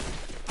down.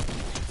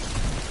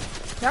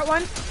 That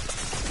one?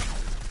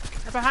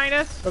 Behind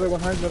us. Another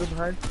behind, another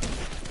behind.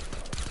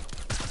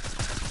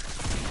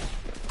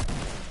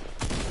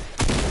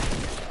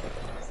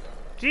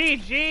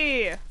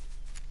 GG.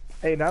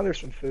 Hey, now there's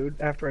some food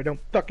after I don't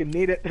fucking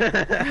need it.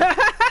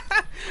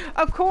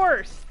 Of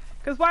course.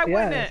 Because why Yeah,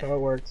 wouldn't that's it? how it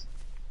works.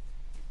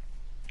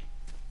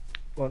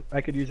 Well,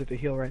 I could use it to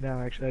heal right now,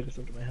 actually. I just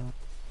looked at my health.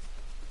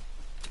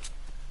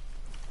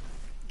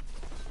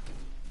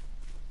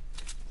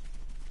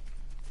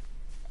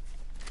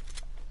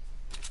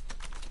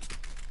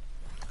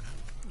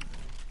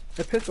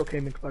 The pistol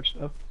came in clutch,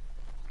 though.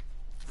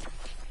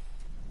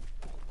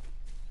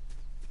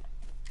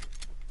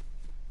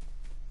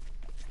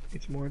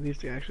 Need some more of these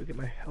to actually get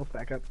my health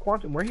back up.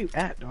 Quantum, where are you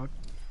at, dog?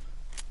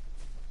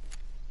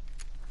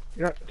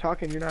 You're not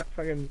talking, you're not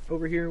fucking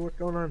over here, what's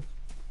going on?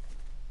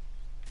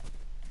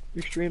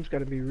 Your stream's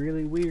gotta be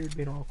really weird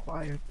being all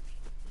quiet.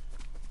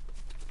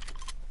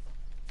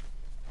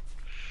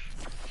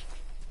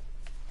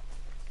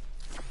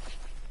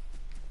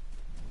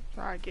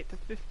 Try to get to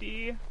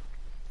 50.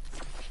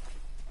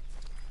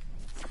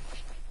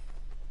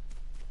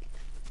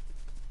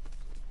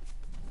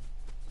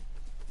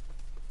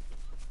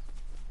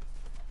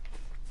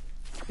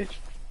 Bitch.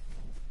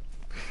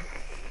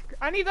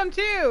 I need them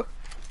too.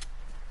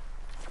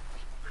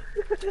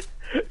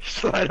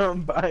 Slide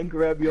on by and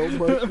grab your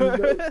mushrooms.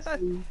 That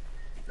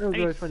was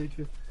really funny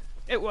too.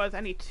 It was. I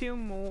need 2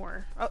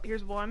 more. Oh,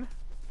 here's 1.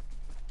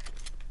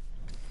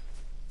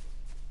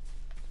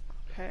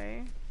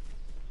 Okay.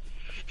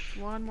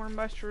 1 more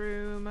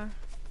mushroom.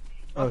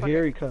 Oh, fuck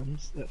here it. he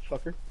comes, that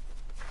fucker.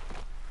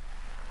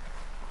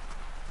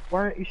 Why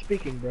aren't you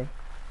speaking, bro?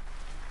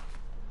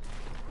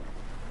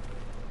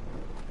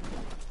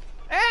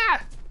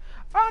 Ah!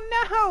 Oh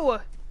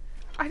no!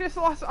 I just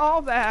lost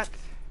all that.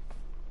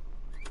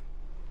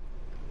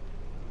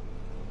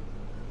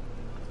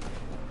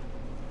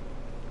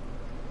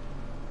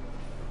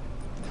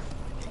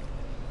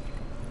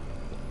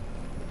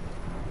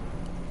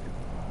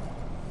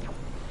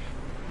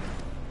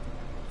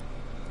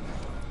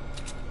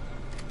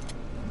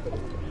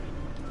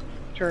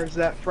 Turns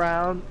that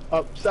frown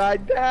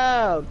upside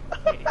down.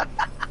 I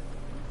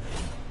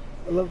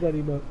love that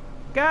emote.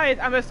 Guys,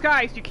 I'm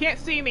disguised. You can't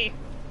see me.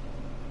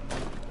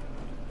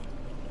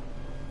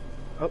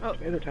 Oh, Oh.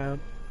 Tomato Town.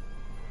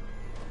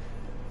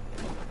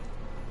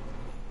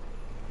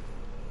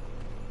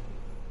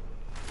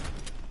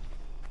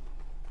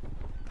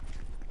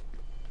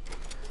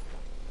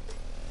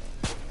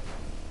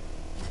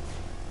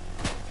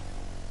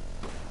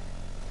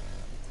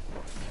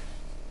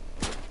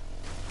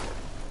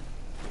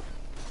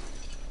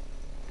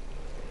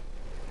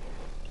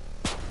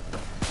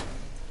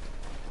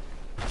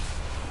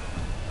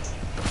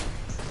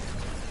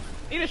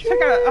 You just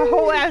took out a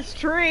whole ass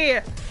tree.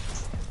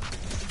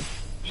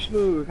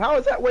 Smooth. How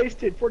is that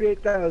wasted?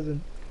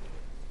 48,000.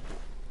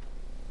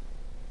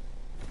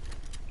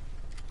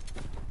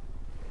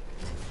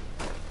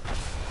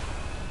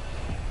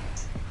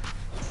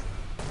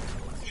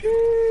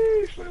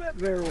 Sheesh, look at that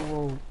barrel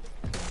roll.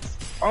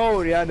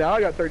 Oh yeah, now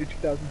I got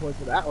 32,000 points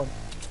for that one.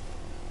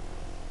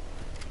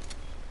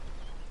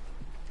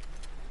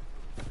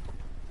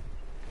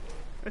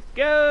 Let's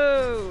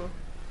go.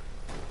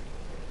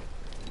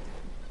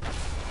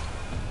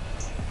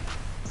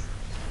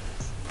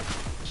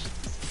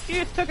 You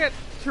just took out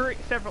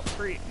several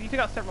trees. You took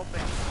out several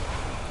things.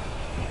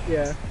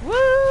 Yeah.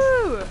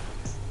 Woo!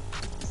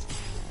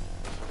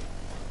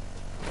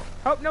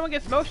 Hope no one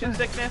gets motion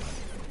sickness.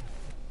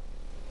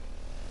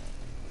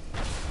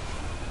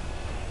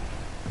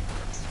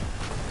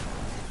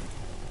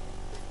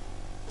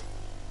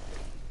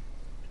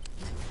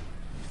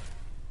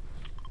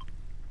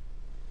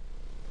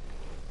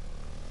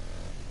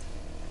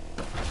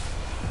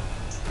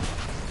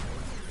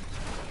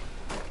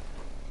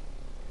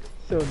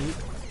 So neat.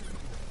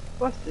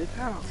 Busted.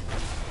 How?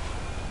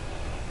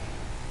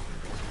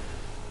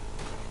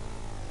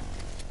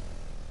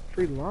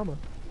 Free llama.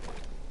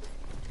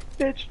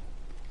 Bitch.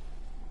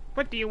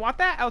 What, do you want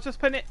that? I was just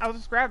putting it, I was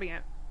just grabbing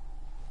it.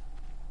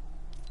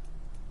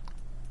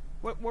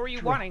 What were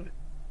you Drop wanting?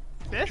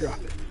 This? Drop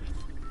it.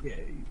 Yeah,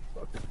 you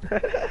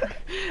fucker.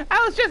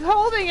 I was just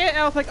holding it and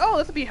I was like, oh,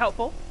 this would be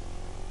helpful.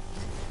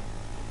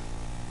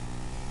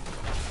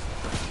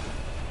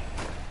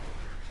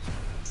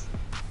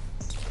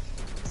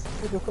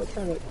 What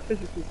kind of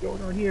physics is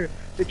going on here?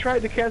 They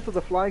tried to cancel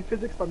the flying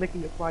physics by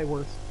making it fly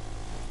worse.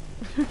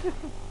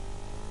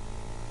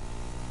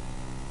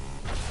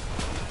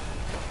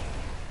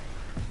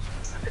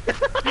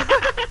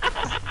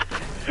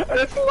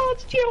 Let's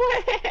launch your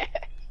ass!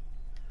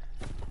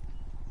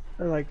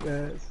 I like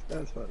that.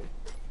 That's funny.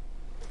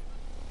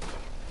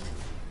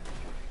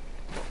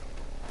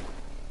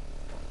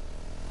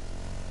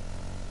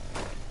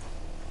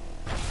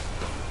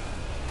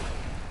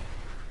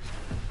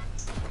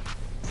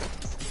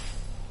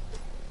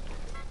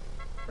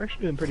 We're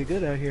actually doing pretty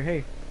good out here.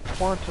 Hey,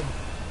 Quantum,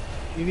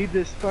 you need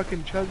this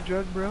fucking chug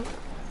jug, bro?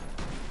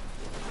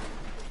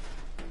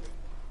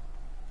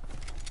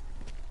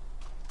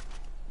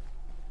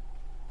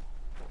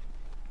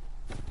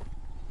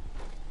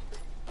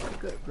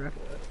 Good, bro.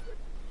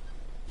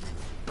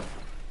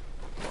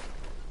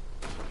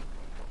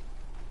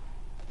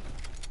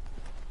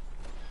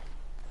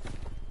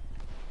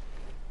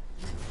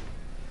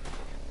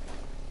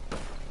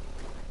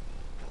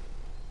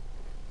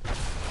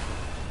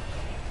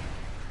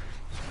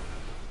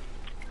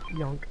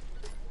 Yonk.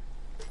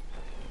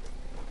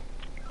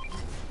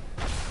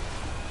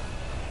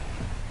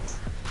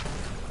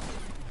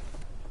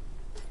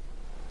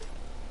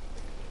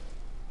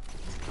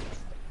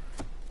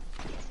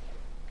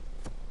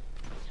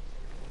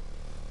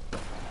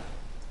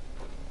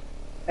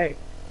 Hey.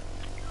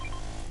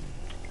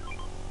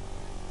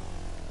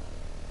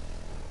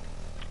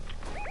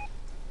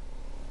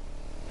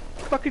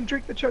 Fucking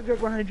drink the chug jug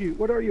behind you.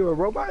 What are you, a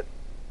robot?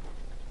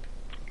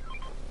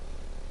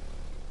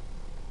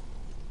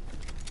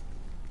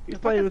 He's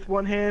playing with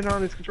one hand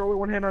on his controller,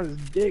 one hand on his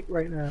dick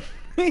right now.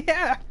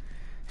 Yeah.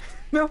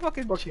 No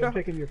fucking Fuck you, I'm joke.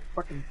 taking your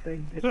fucking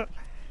thing, bitch.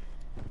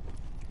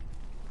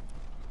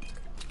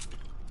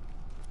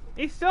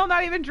 He's still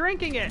not even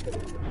drinking it.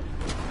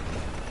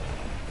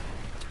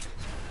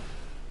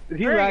 Did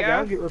he There you lag go. out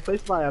and get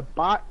replaced by a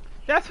bot?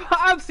 That's what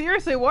I'm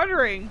seriously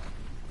wondering.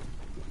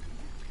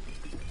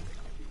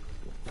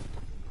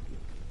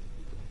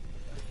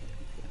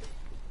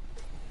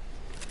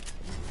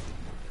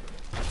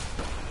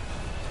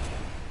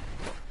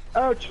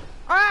 Ouch!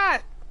 Ah!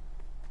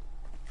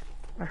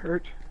 I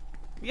hurt.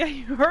 Yeah,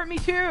 you hurt me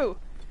too.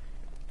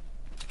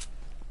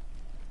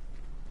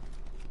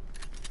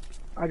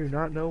 I do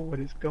not know what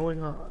is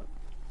going on.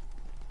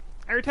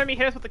 Every time you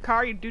hit us with the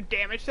car, you do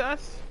damage to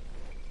us.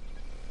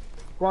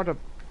 Quantum.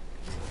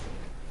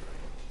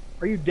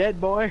 Are you dead,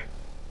 boy?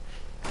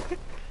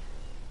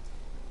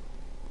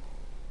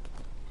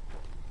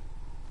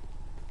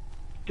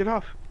 Get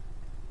off.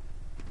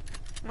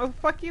 Well,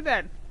 fuck you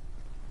then.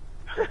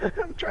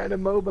 I'm trying to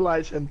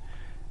mobilize him.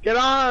 Get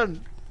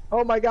on!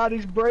 Oh my god,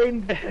 he's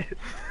brain dead.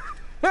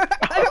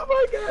 Oh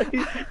my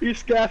god,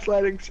 he's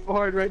gaslighting so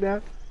hard right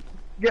now.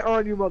 Get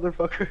on, you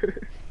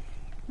motherfucker.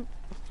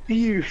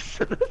 You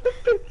son of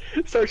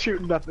a- Start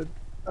shooting nothing.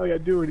 Oh yeah,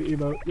 do an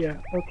emote. Yeah,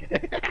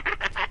 okay.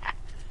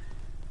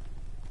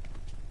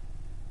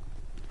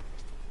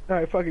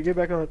 Alright, fuck it, get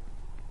back on.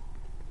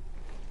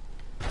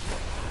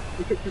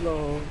 We took too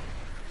long.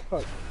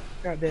 Fuck.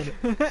 God damn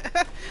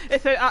it.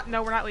 It said,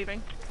 no, we're not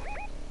leaving.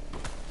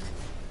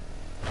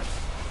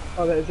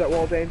 Oh, is that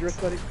wall dangerous,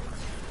 buddy?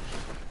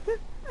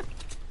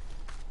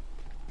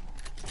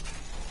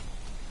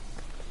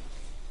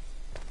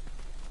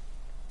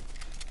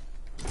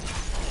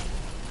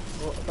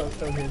 Oh, I thought it was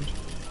Stonehenge.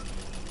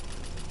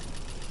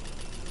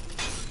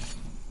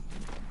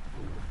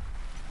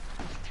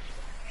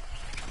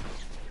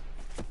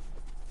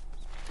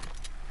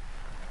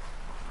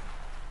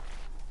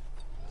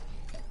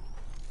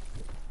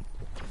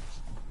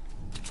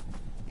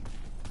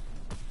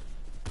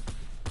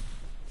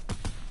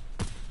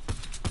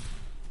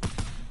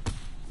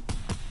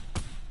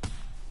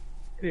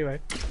 Anyway,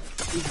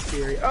 he's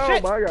scary. Oh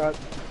Shit. my god.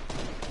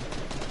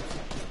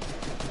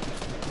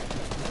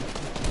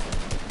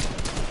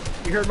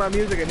 He heard my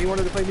music and he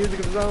wanted to play music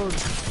of his own.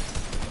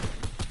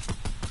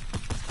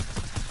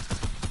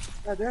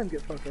 God damn,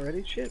 get fucked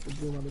already. Shit, the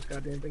boom on this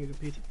goddamn thing is a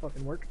piece of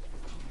fucking work.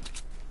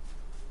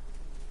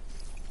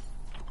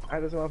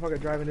 Alright, this motherfucker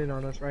driving in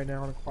on us right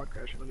now on a quad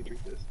crash. Let me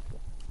drink this.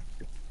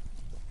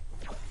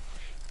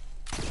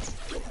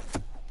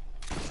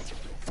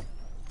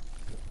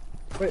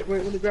 Wait,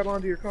 let me grab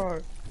onto your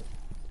car.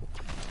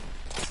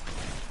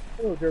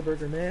 Hello,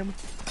 Durburger, ma'am.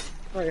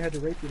 Sorry I had to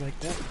rape you like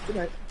that. Good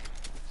night.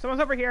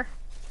 Someone's over here.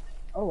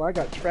 Oh, I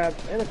got trapped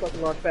and a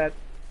fucking launch pad.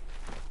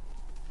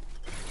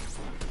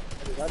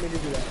 I did not mean to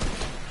do that.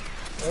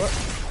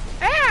 Oh,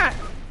 Ah!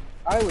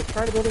 I was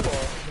trying to build a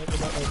wall. No,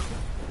 did not know.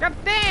 God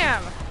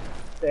damn!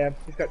 Damn,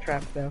 he's got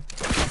traps now.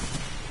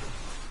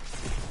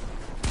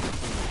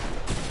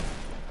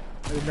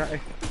 I did not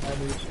execute my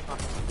moves.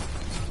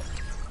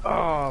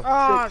 Oh,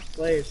 Oh. sixth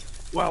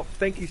place. Well,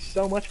 thank you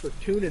so much for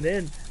tuning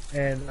in,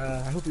 and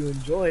I hope you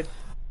enjoyed.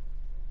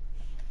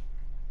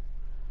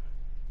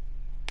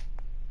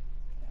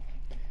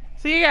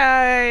 See you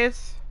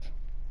guys.